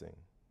processing.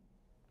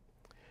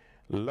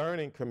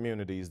 Learning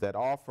communities that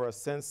offer a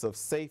sense of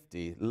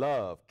safety,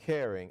 love,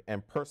 caring,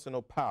 and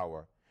personal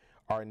power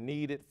are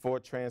needed for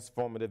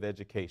transformative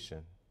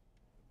education.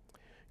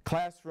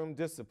 Classroom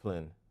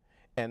discipline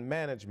and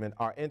management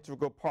are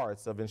integral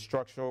parts of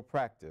instructional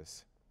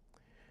practice.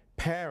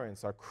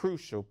 Parents are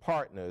crucial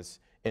partners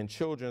in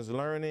children's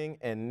learning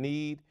and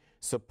need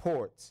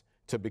supports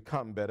to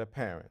become better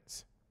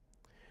parents.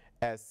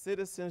 As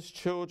citizens,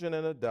 children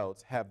and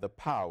adults have the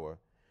power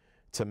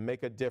to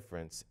make a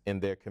difference in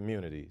their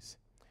communities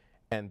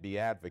and be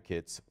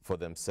advocates for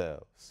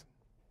themselves.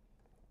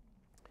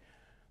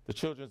 The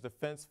Children's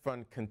Defense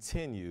Fund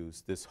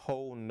continues this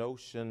whole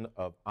notion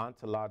of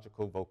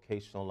ontological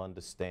vocational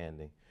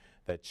understanding,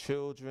 that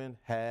children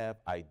have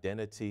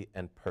identity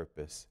and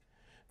purpose,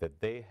 that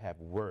they have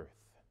worth.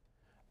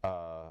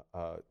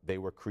 They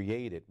were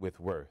created with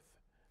worth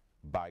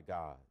by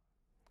God.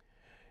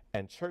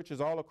 And churches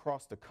all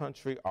across the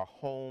country are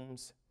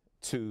homes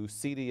to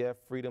CDF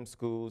Freedom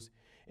Schools,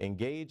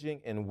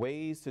 engaging in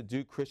ways to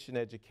do Christian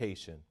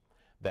education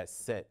that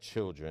set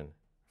children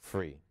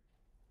free.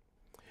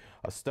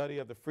 A study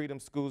of the Freedom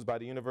Schools by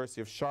the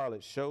University of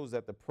Charlotte shows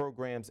that the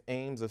program's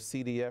aims of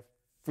CDF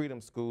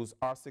Freedom Schools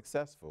are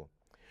successful.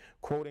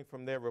 Quoting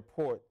from their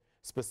report,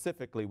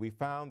 specifically, we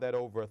found that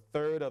over a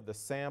third of the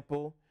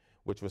sample,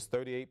 which was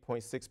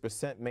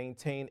 38.6%,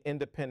 maintained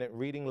independent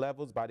reading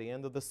levels by the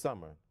end of the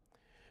summer.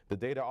 The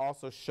data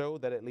also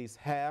showed that at least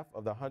half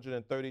of the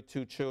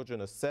 132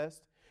 children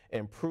assessed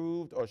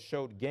improved or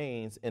showed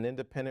gains in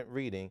independent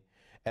reading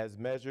as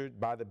measured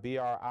by the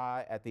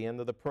BRI at the end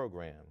of the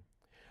program.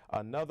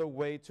 Another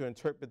way to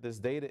interpret this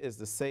data is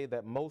to say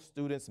that most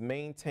students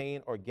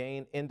maintain or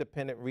gain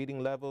independent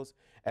reading levels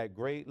at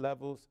grade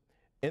levels,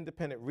 and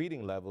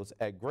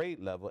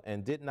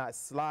did not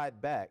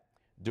slide back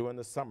during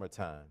the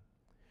summertime.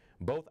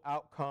 Both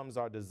outcomes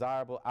are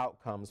desirable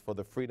outcomes for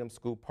the Freedom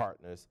School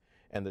partners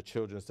and the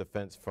Children's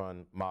Defense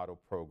Fund model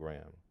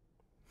program.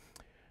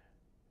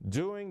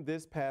 During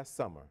this past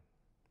summer,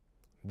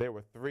 there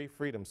were 3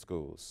 Freedom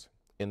Schools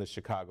in the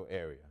Chicago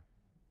area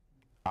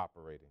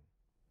operating,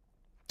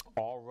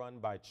 all run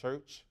by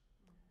church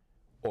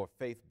or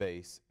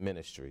faith-based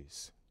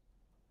ministries.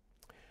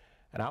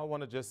 And I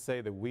want to just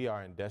say that we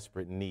are in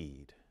desperate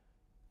need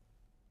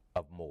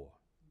of more.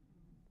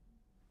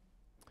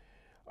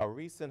 A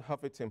recent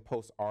Huffington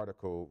Post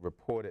article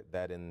reported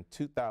that in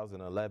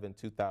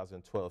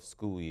 2011-2012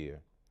 school year,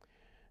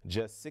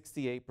 just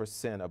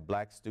 68% of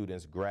black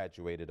students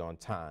graduated on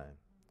time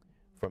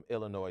from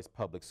Illinois'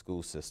 public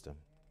school system,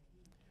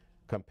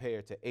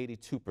 compared to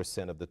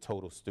 82% of the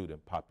total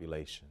student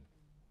population.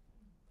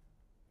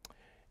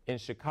 In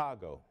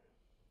Chicago,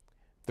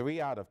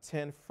 3 out of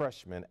 10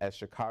 freshmen at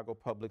Chicago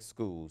public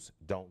schools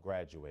don't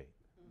graduate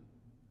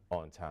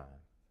on time.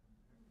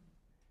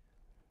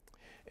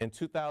 In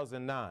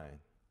 2009,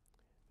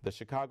 the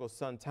Chicago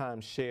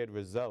Sun-Times shared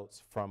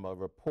results from a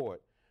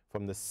report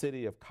from the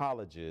City of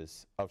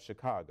Colleges of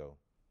Chicago,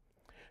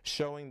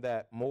 showing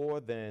that more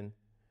than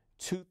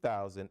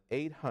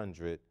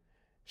 2,800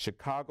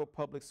 Chicago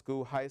public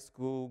school high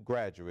school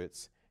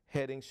graduates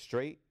heading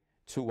straight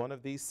to one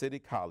of these city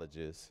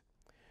colleges.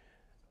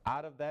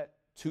 Out of that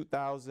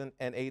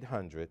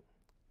 2,800,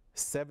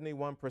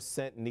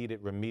 71% needed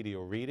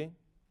remedial reading,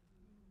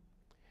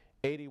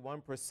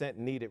 81%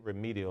 needed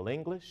remedial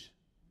English,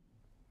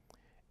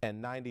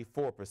 and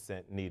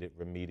 94% needed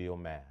remedial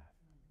math.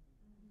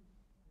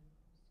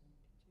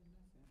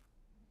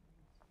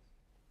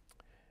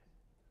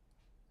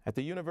 At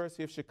the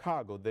University of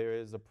Chicago, there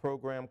is a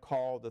program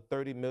called the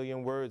 30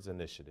 Million Words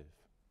Initiative.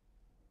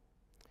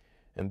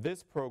 And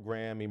this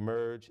program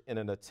emerged in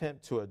an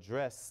attempt to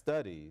address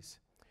studies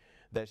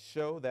that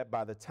show that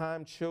by the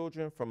time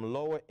children from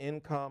lower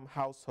income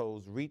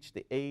households reach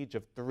the age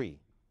of 3,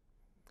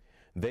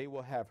 they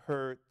will have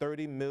heard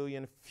 30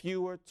 million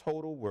fewer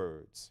total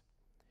words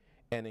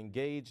and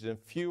engaged in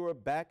fewer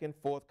back and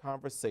forth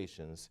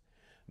conversations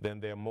than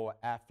their more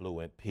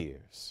affluent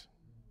peers.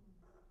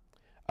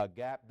 A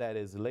gap that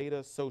is later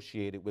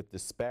associated with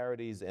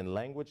disparities in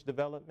language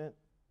development,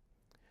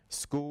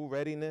 school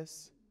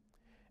readiness,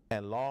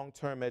 and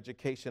long-term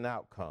education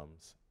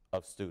outcomes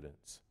of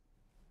students.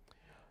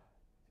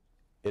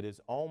 It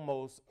is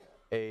almost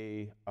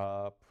a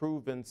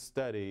proven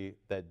study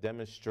that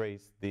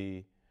demonstrates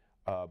the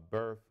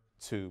birth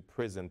to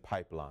prison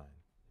pipeline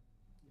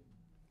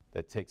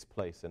that takes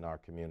place in our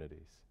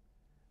communities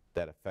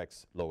that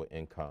affects lower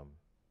income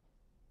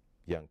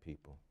young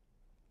people.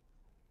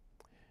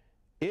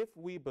 If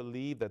we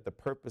believe that the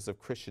purpose of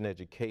Christian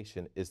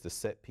education is to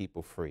set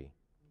people free,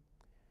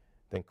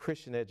 then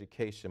Christian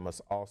education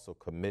must also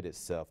commit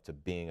itself to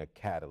being a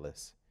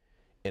catalyst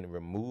in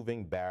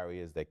removing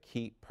barriers that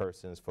keep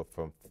persons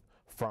from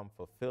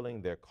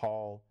fulfilling their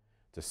call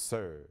to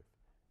serve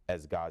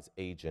as God's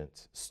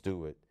agent,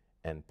 steward,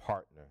 and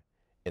partner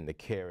in the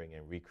caring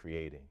and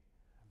recreating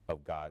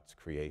of God's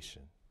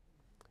creation.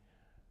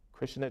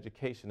 Christian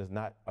education is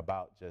not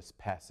about just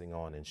passing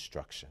on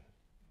instruction.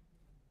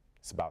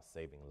 It's about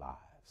saving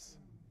lives.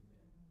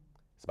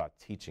 It's about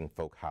teaching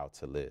folk how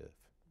to live.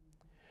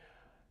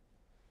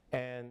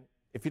 And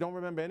if you don't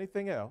remember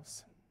anything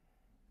else,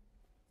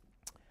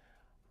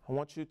 I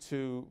want you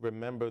to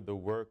remember the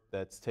work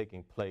that's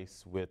taking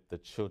place with the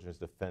Children's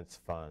Defense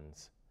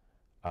Fund's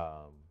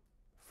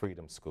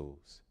Freedom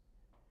Schools.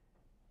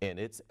 In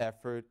its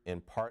effort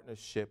in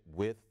partnership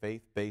with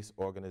faith-based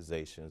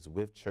organizations,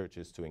 with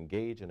churches, to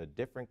engage in a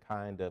different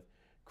kind of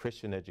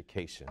Christian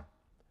education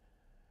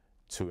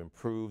to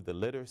improve the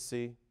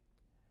literacy,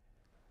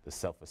 the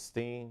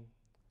self-esteem,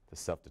 the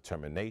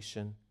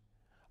self-determination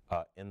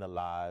in the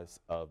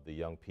lives of the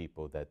young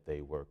people that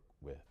they work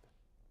with.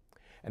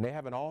 And they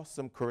have an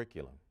awesome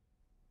curriculum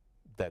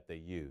that they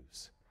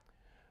use.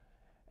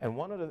 And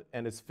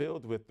it's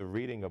filled with the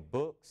reading of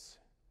books.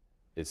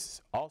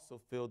 It's also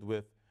filled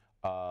with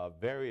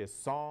various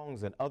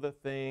songs and other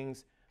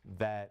things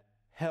that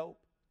help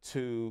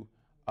to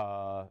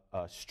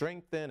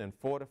strengthen and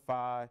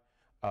fortify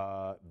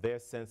their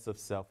sense of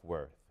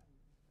self-worth.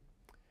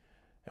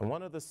 And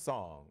one of the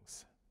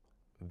songs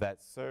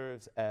that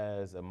serves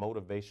as a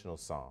motivational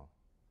song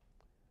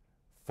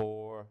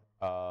for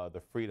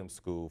the Freedom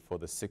School for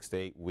the 6 to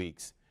 8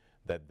 weeks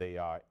that they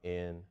are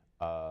in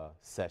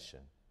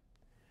session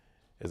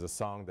is a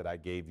song that I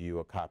gave you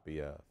a copy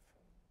of.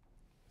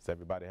 Does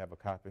everybody have a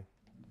copy?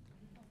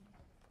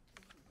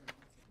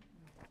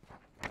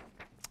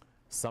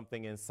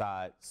 Something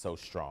Inside So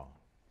Strong.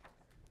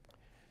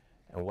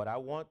 And what I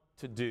want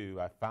to do,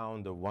 I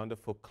found a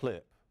wonderful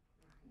clip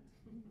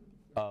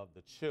of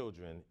the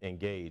children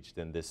engaged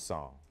in this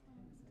song.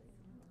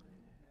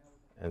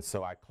 And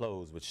so I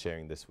close with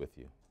sharing this with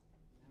you.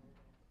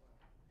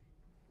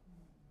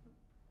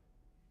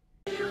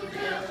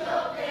 That's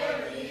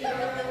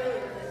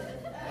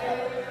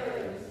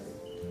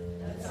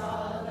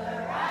all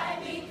that I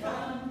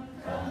become.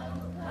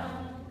 Come,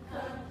 come,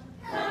 come,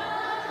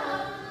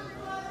 come.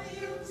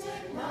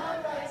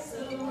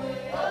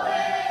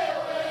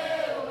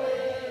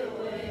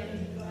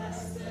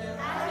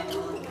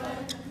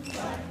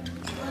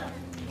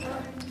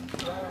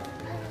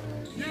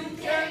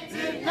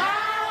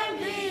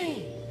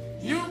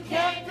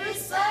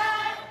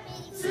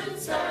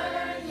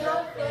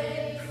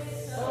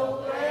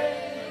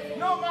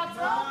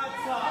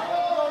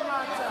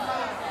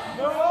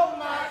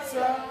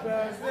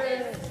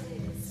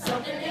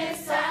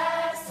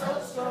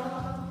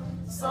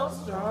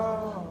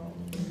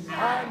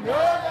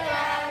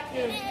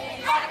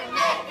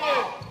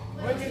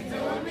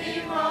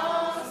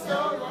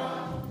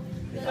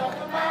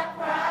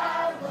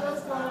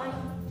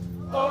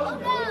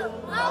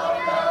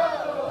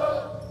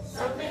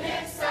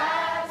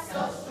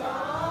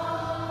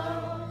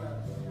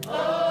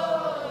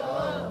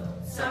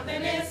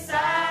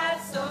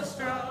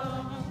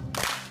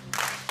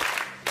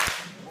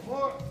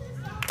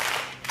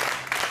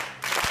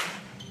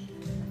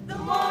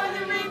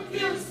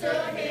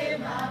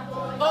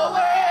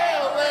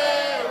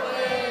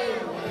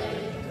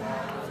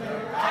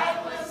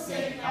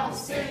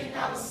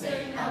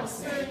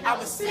 I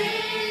was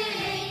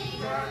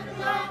singing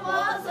the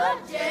walls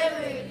of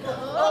Jericho.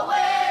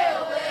 Away,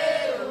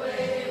 away,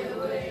 away,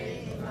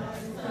 away.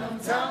 I'm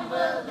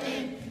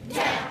tumbling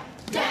down,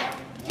 down,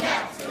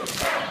 down to the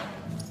ground.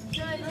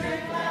 Drink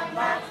out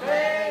my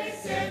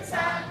face in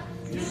time.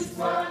 Use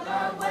for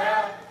the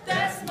wealth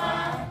that's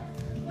mine.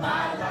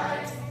 My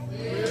life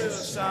will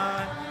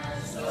shine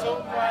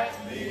so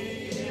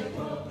brightly it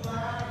will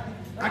blind.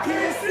 I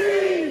can't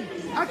see!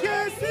 I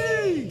can't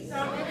see!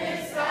 Something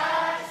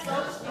inside so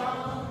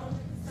strong,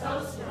 so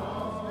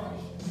strong.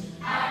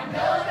 I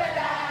know that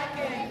I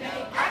can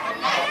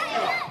make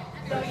it.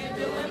 Though you're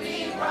doing me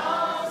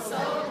wrong, so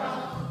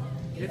wrong.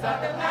 You thought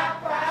that my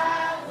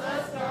pride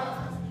was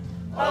gone.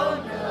 Oh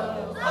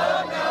no,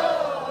 oh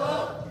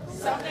no.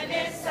 Something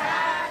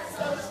inside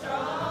so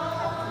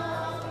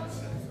strong.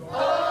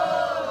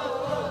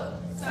 Oh,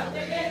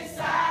 something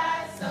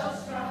inside so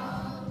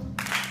strong.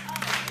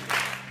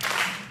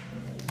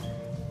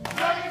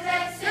 Brothers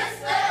and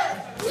sisters,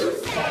 who's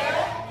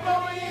scared? But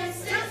we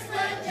insist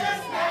we're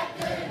just not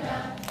good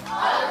enough.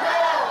 Oh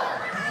no!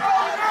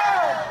 Oh no!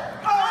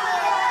 Oh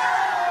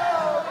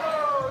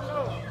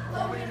no!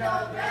 But we know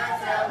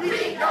better.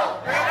 We know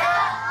better.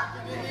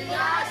 In the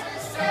eyes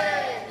and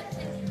say,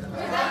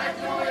 we're gonna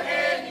do it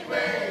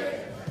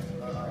anyway.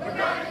 We're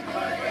gonna do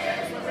it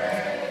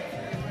anyway.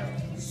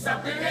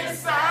 Something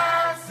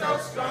inside so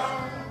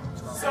strong,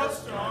 so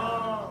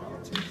strong.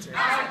 I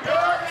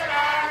know that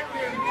I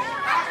can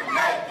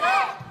make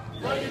it.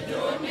 But you're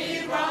doing me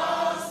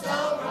wrong, so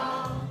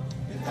wrong.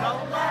 You thought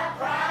my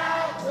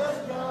pride was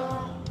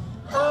gone.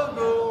 Oh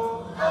no,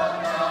 oh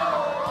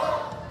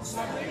no.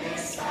 Something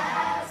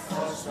inside so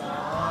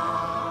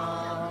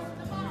strong.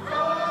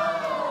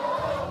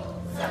 Oh,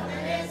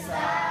 something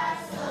inside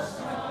so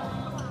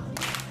strong.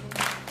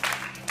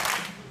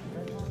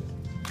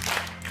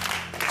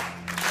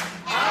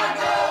 I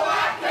know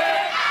I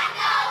can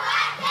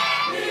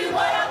be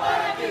what I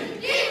wanna be.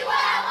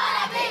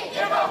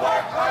 If I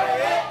work hard at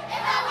it,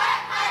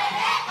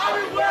 I'll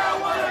be where I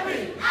wanna be.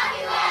 I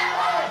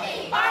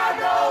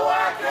know I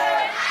can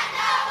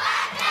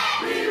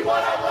be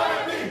what I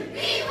wanna be.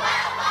 If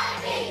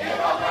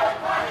I work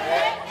hard at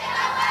it,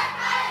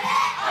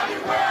 I'll be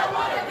where I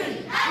wanna be.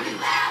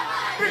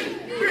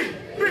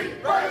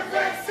 Brothers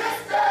and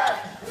sisters,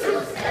 too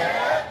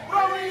scared,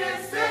 but we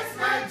insist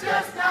we're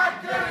just not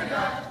good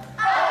enough.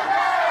 Oh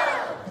no!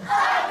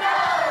 Oh no!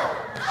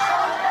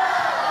 Oh no!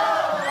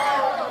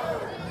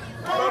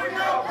 But we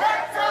know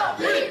better.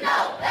 We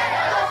know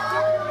better.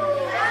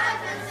 As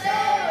I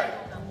said,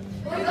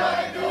 we're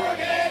gonna do it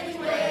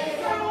anyway.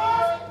 We're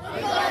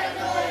gonna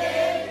do it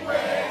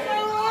anyway.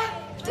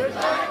 We're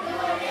gonna do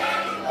it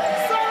anyway.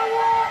 So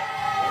what?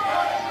 We're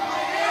gonna do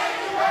it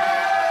anyway.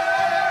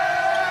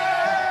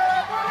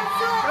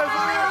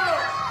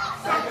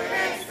 Something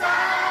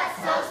inside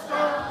so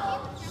strong,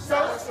 so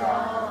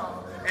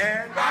strong.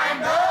 And I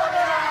know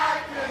that I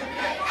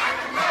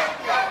can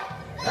make it.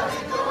 But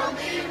you're doing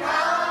me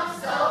wrong,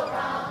 so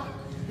wrong.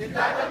 You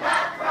thought that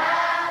my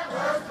pride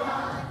was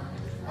gone.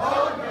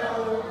 Oh no,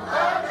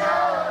 oh no.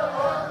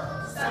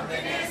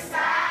 Something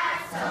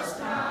inside so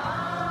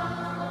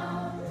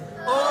strong.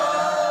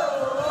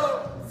 Oh,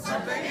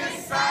 something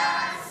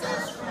inside so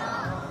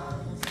strong.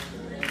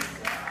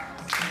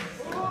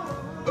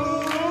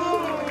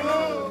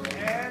 Ooh,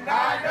 and I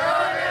know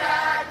that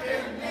I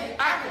can make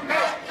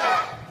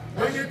it.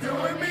 But you're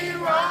doing me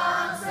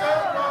wrong, so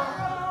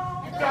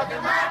wrong. You thought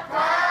that my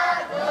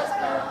pride was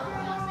gone.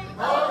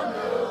 Oh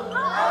no,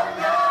 oh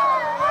no.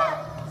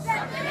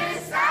 Something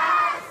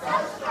inside so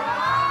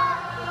strong.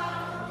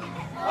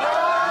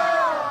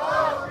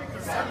 Oh,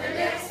 something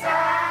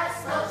inside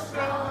so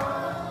strong.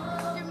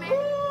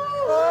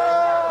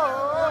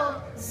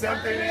 Oh,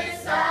 something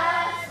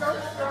inside so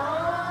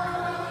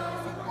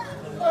strong.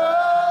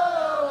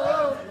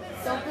 Oh,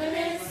 something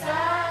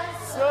inside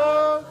so.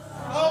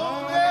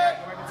 Hold it,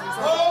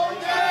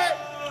 hold it.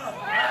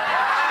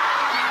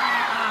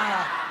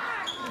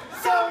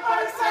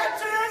 Somebody said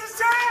cheers a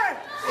chance.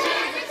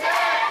 Cheers a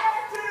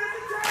chance.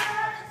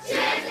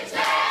 Cheers a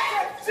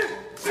chance.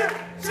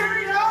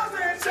 Cheerios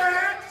and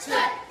chance.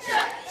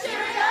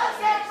 Cheerios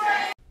and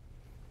chance.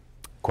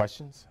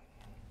 Questions?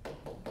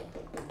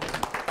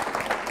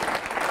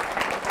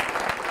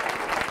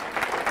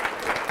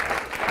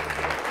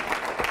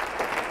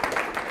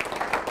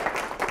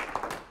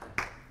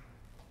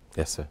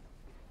 Yes, sir.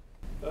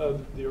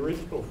 The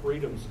original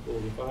Freedom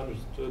School, if I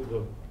understood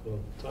the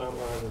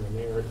timeline and the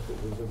narrative, it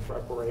was in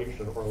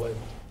preparation or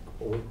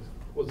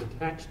was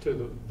attached to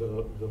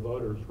the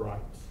voters'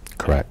 rights.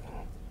 Correct.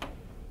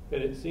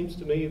 And it seems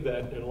to me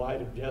that in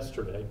light of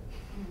yesterday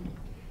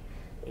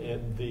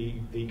and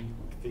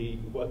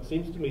what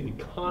seems to me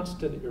the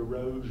constant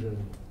erosion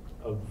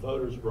of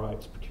voters'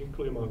 rights,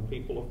 particularly among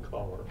people of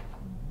color,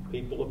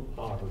 people of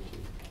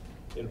poverty,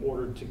 in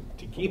order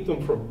to keep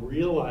them from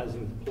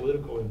realizing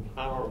political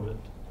empowerment,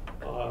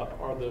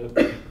 are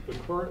the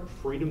current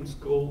freedom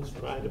schools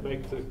trying to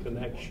make the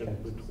connection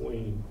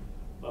between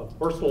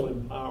personal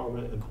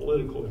empowerment and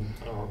political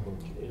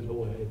empowerment in the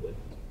way that...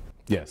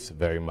 Yes,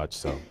 very much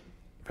so.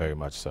 very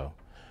much so.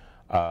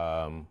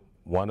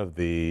 One of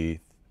the,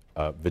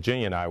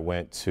 Virginia and I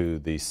went to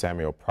the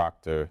Samuel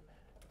Proctor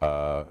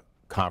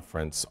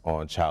conference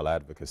on child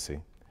advocacy.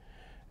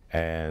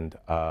 And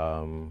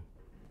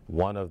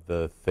one of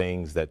the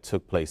things that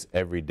took place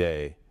every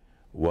day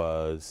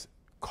was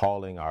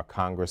calling our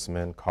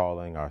congressman,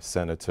 calling our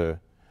senator,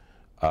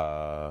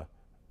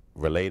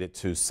 related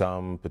to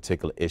some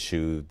particular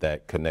issue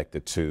that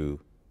connected to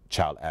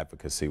child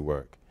advocacy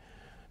work.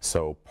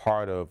 So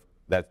part of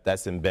that,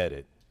 that's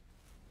embedded.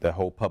 The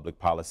whole public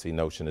policy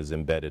notion is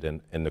embedded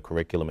in the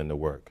curriculum and the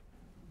work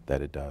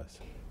that it does.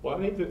 Well,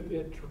 I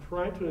think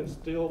trying to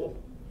instill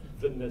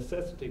the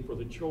necessity for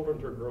the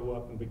children to grow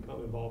up and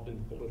become involved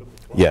in political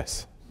process.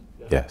 Yes,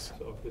 Yeah. yes.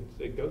 So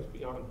it goes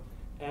beyond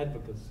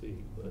advocacy,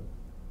 but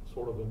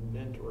sort of a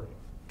mentoring.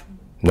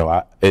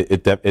 No,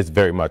 it's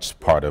very much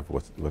part of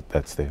what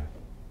that's there.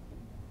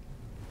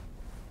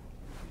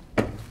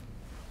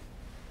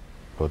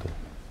 Hold on.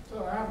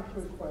 So I have a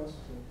quick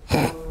question.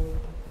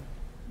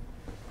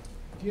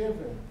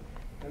 Given,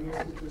 and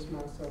this is just my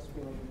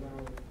assessment of the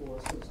matter for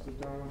Sister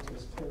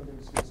Donat's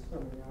tendencies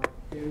coming out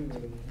in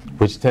me.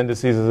 Which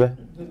tendencies is that?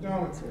 The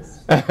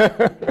Donatist.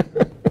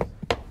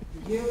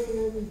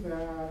 Given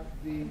that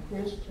the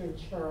Christian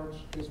church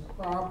is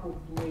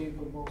probably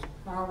the most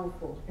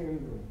powerful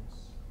hindrance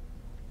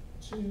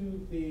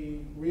to the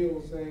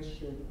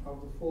realization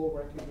of the full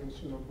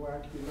recognition of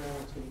Black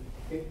humanity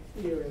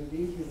here in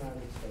these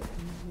United States,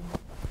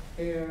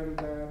 and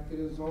that it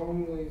is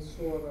only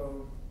sort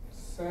of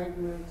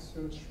segments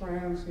and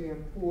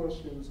transient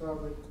portions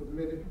of it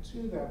committed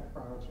to that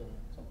project.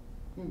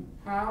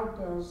 How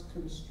does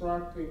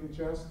constructing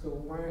just the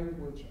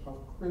language of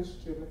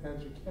Christian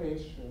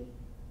education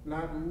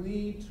not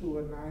lead to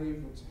a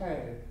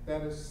naivete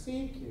that is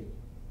seeking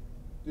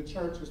the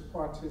church's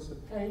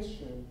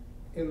participation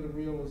in the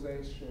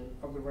realization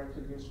of the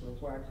recognition of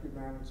Black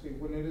humanity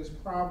when it is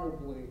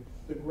probably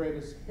the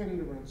greatest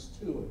hindrance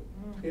to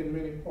it in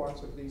many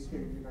parts of these here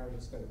in the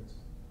United States?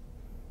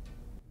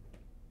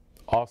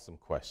 Awesome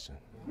question.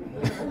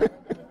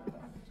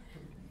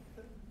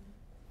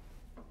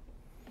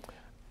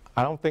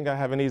 I don't think I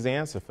have an easy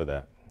answer for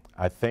that.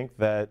 I think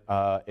that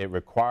it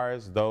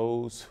requires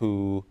those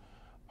who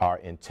are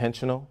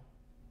intentional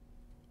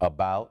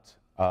about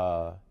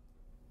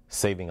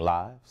saving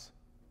lives,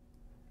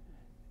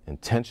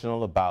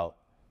 intentional about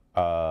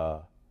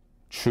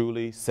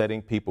truly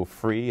setting people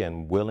free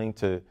and willing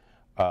to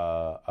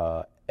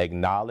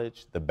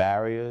acknowledge the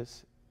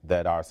barriers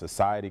that our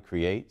society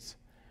creates,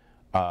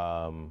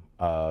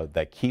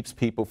 that keeps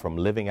people from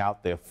living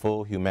out their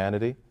full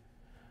humanity.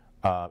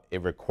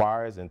 It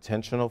requires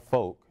intentional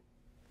folk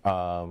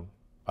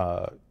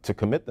to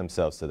commit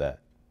themselves to that.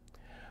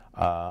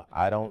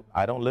 I don't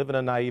live in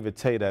a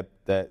naivete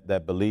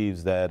that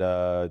believes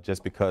that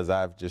just because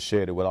I've just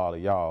shared it with all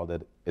of y'all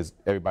that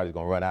everybody's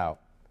going to run out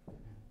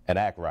and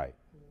act right.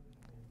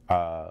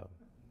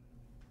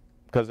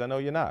 Because I know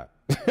you're not.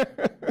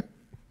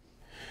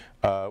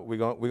 We're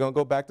going to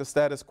go back to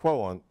status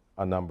quo in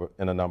a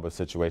number of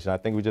situations. I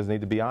think we just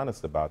need to be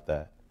honest about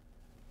that.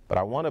 But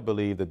I want to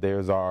believe that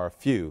there's a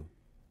few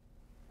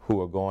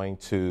who are going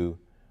to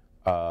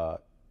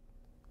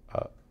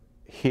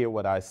hear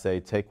what I say,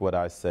 take what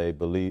I say,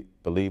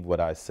 believe what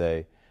I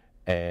say,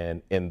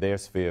 and in their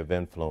sphere of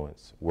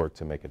influence, work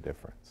to make a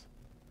difference.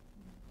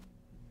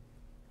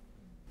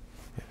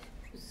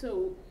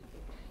 So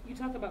you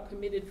talk about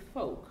committed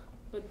folk,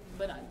 but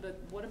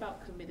what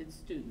about committed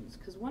students?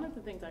 Because one of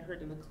the things I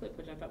heard in the clip,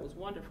 which I thought was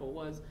wonderful,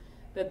 was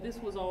that this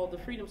was all, the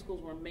Freedom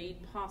Schools were made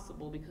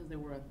possible because there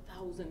were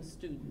 1,000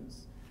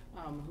 students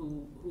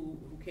who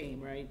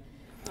came, right?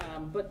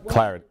 But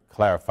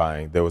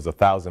clarifying, there was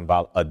 1,000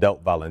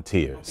 adult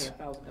volunteers.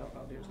 Okay, 1,000 adult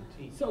volunteers.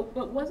 So,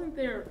 but wasn't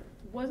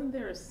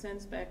there a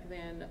sense back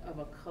then of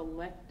a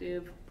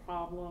collective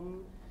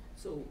problem?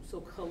 So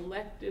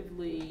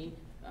collectively,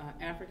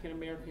 African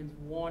Americans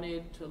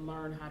wanted to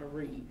learn how to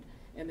read,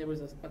 and there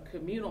was a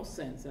communal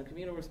sense, a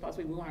communal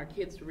responsibility. We want our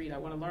kids to read. I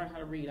want to learn how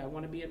to read. I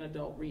want to be an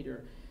adult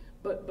reader.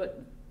 But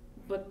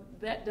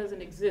that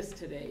doesn't exist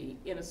today,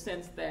 in a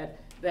sense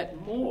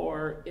that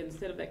more,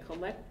 instead of that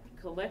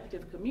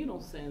collective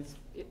communal sense,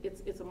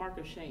 it's a mark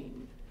of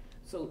shame.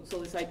 So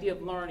this idea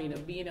of learning,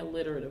 of being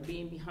illiterate, of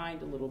being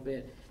behind a little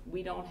bit,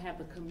 we don't have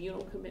the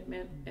communal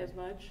commitment as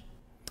much.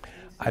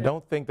 I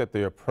don't think that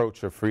the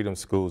approach of Freedom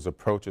Schools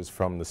approaches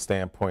from the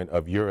standpoint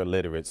of you're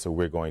illiterate, so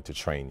we're going to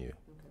train you.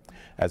 Okay.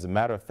 As a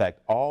matter of fact,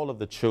 all of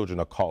the children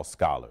are called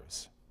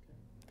scholars.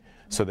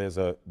 So there's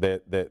a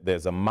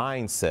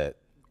mindset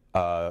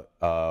of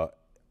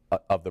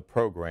the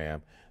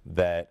program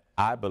that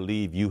I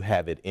believe you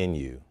have it in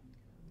you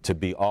to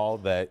be all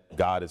that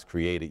God has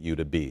created you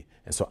to be.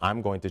 And so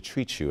I'm going to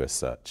treat you as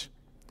such.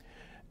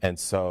 And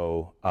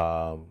so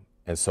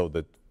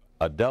the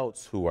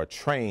adults who are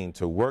trained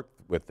to work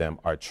with them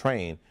are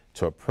trained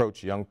to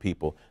approach young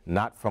people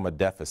not from a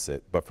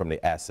deficit, but from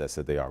the assets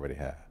that they already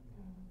have.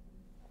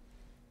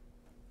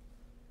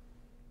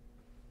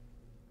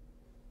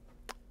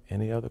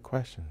 Any other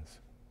questions?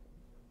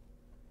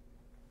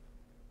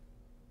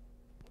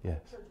 Yes.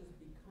 Churches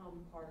become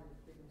part of the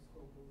Freedom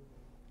School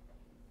movement?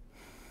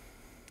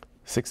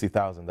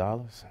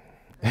 $60,000.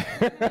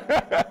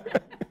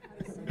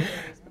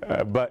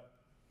 But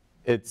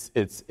it's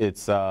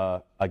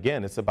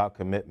again, it's about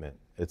commitment.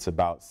 It's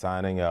about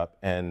signing up,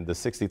 and the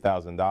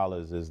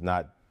 $60,000 is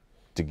not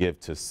to give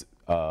to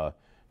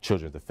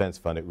Children's Defense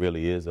Fund. It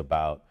really is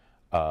about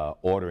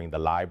ordering the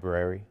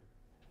library.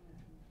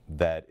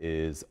 That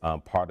is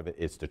part of it.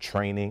 It's the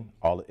training.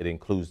 It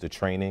includes the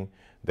training.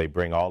 They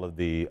bring all of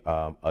the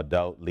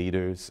adult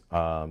leaders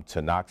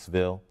to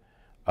Knoxville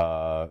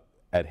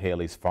at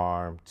Haley's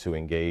Farm to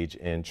engage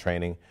in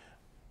training.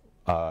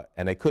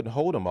 And they couldn't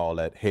hold them all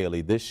at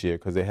Haley this year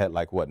because they had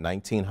like, what,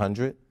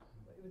 1,900? It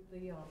was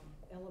the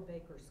Ella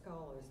Baker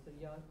Scholars, the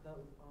young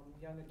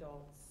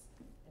adults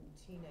and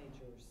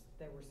teenagers.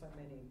 There were so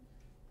many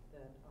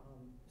that,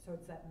 so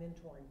it's that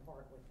mentoring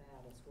part with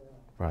that as well.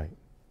 Right.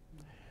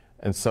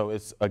 And so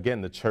it's,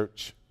 again, the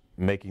church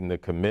making the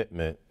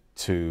commitment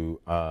to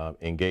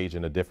engage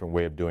in a different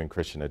way of doing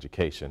Christian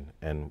education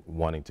and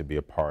wanting to be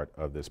a part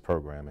of this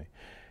programming.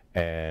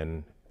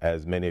 And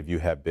as many of you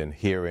have been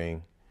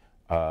hearing,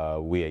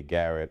 we at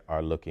Garrett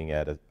are looking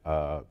at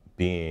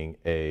being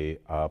a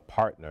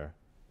partner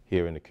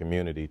here in the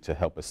community to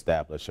help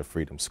establish a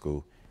freedom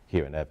school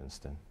here in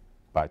Evanston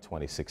by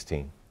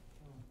 2016.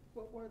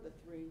 What were the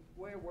three?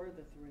 Where were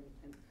the three?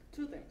 And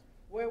two things.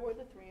 Where were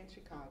the three in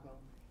Chicago?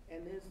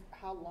 And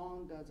how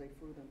long does a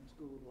freedom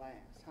school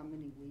last? How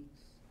many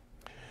weeks?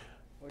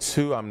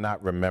 Two, I'm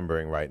not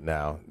remembering right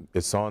now.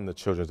 It's on the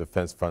Children's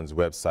Defense Fund's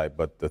website,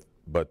 but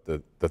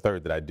the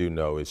third that I do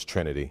know is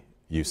Trinity,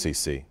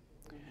 UCC.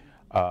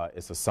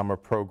 It's a summer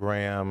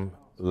program,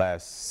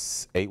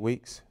 lasts 8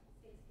 weeks,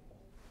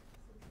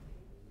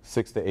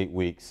 6 to 8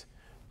 weeks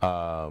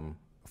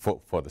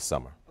for the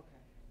summer.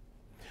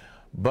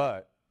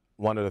 But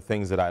one of the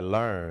things that I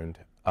learned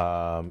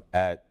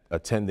at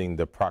attending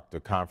the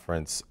Proctor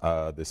Conference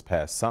this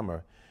past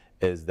summer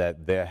is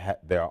that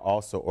there are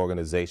also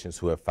organizations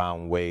who have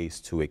found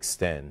ways to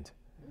extend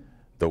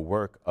the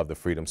work of the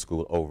Freedom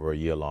School over a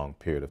year-long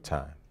period of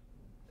time.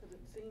 Because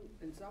it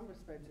seems, in some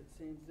respects, it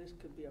seems this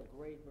could be a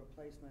great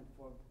replacement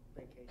for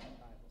Vacation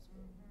Bible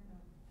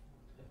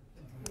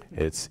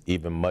School. It's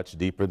even much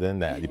deeper than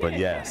that, but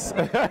yes.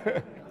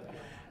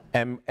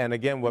 And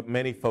again, what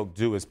many folk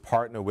do is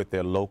partner with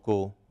their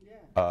local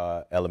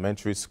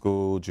elementary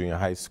school, junior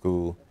high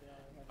school,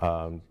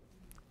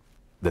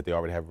 that they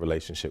already have a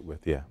relationship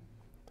with,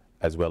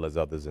 as well as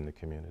others in the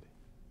community.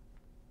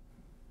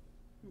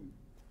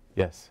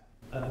 Yes?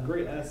 A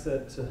great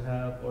asset to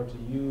have or to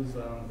use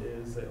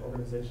is an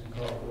organization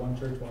called One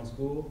Church, One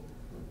School,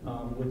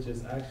 which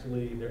is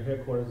actually, their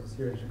headquarters is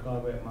here in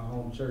Chicago at my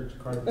home church,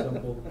 Carter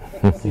Temple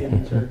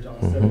CME Church on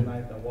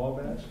 79th and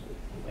Wabash.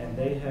 And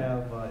they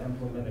have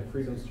implemented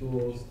freedom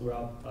schools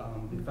throughout.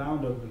 The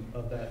founder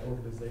of that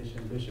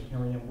organization, Bishop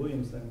Henry M.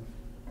 Williamson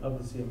of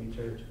the CME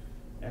Church.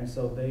 And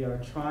so they are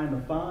trying to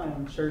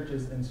find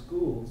churches and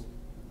schools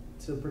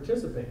to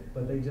participate,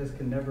 but they just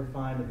can never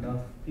find enough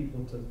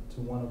people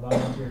to want to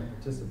volunteer and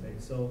participate.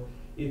 So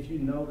if you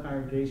know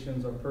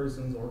congregations or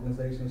persons,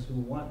 organizations who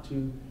want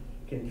to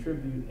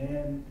contribute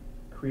and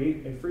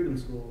create a freedom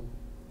school,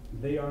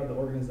 they are the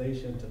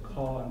organization to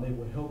call, and they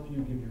will help you,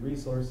 give you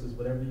resources,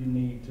 whatever you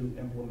need to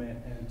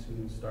implement and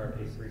to start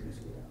a freedom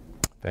school.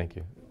 Thank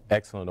you.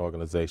 Excellent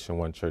organization,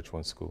 One Church,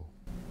 One School.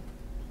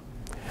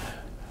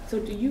 So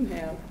do you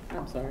have,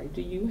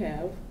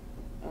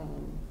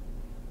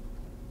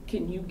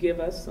 can you give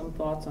us some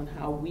thoughts on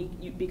how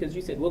because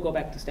you said we'll go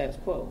back to status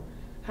quo.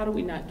 How do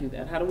we not do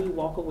that? How do we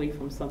walk away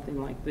from something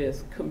like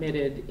this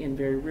committed in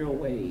very real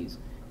ways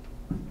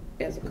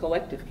as a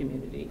collective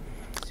community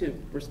to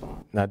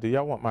respond? Now, do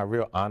y'all want my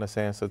real honest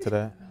answer to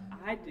that?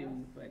 I do,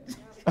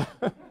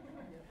 but.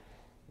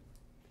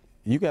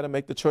 You got to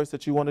make the choice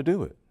that you want to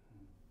do it.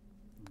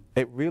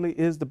 It really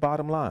is the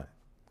bottom line.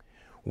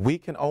 We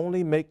can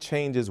only make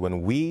changes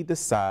when we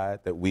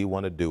decide that we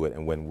want to do it.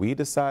 And when we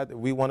decide that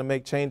we want to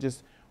make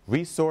changes,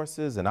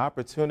 resources and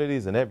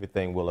opportunities and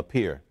everything will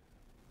appear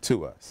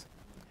to us.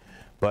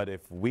 But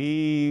if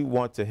we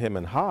want to hem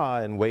and haw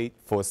and wait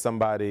for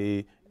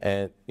somebody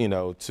and,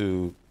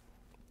 to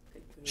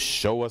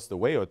show us the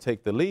way or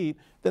take the lead,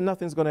 then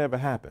nothing's going to ever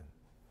happen.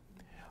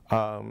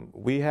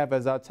 We have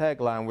as our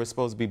tagline, we're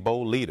supposed to be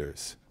bold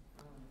leaders.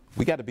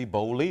 We got to be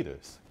bold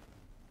leaders.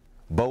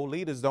 Bold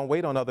leaders don't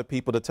wait on other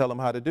people to tell them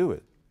how to do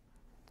it.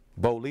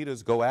 Bold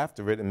leaders go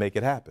after it and make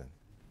it happen.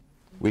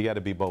 We got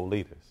to be bold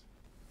leaders.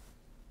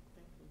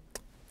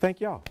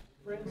 Thank y'all.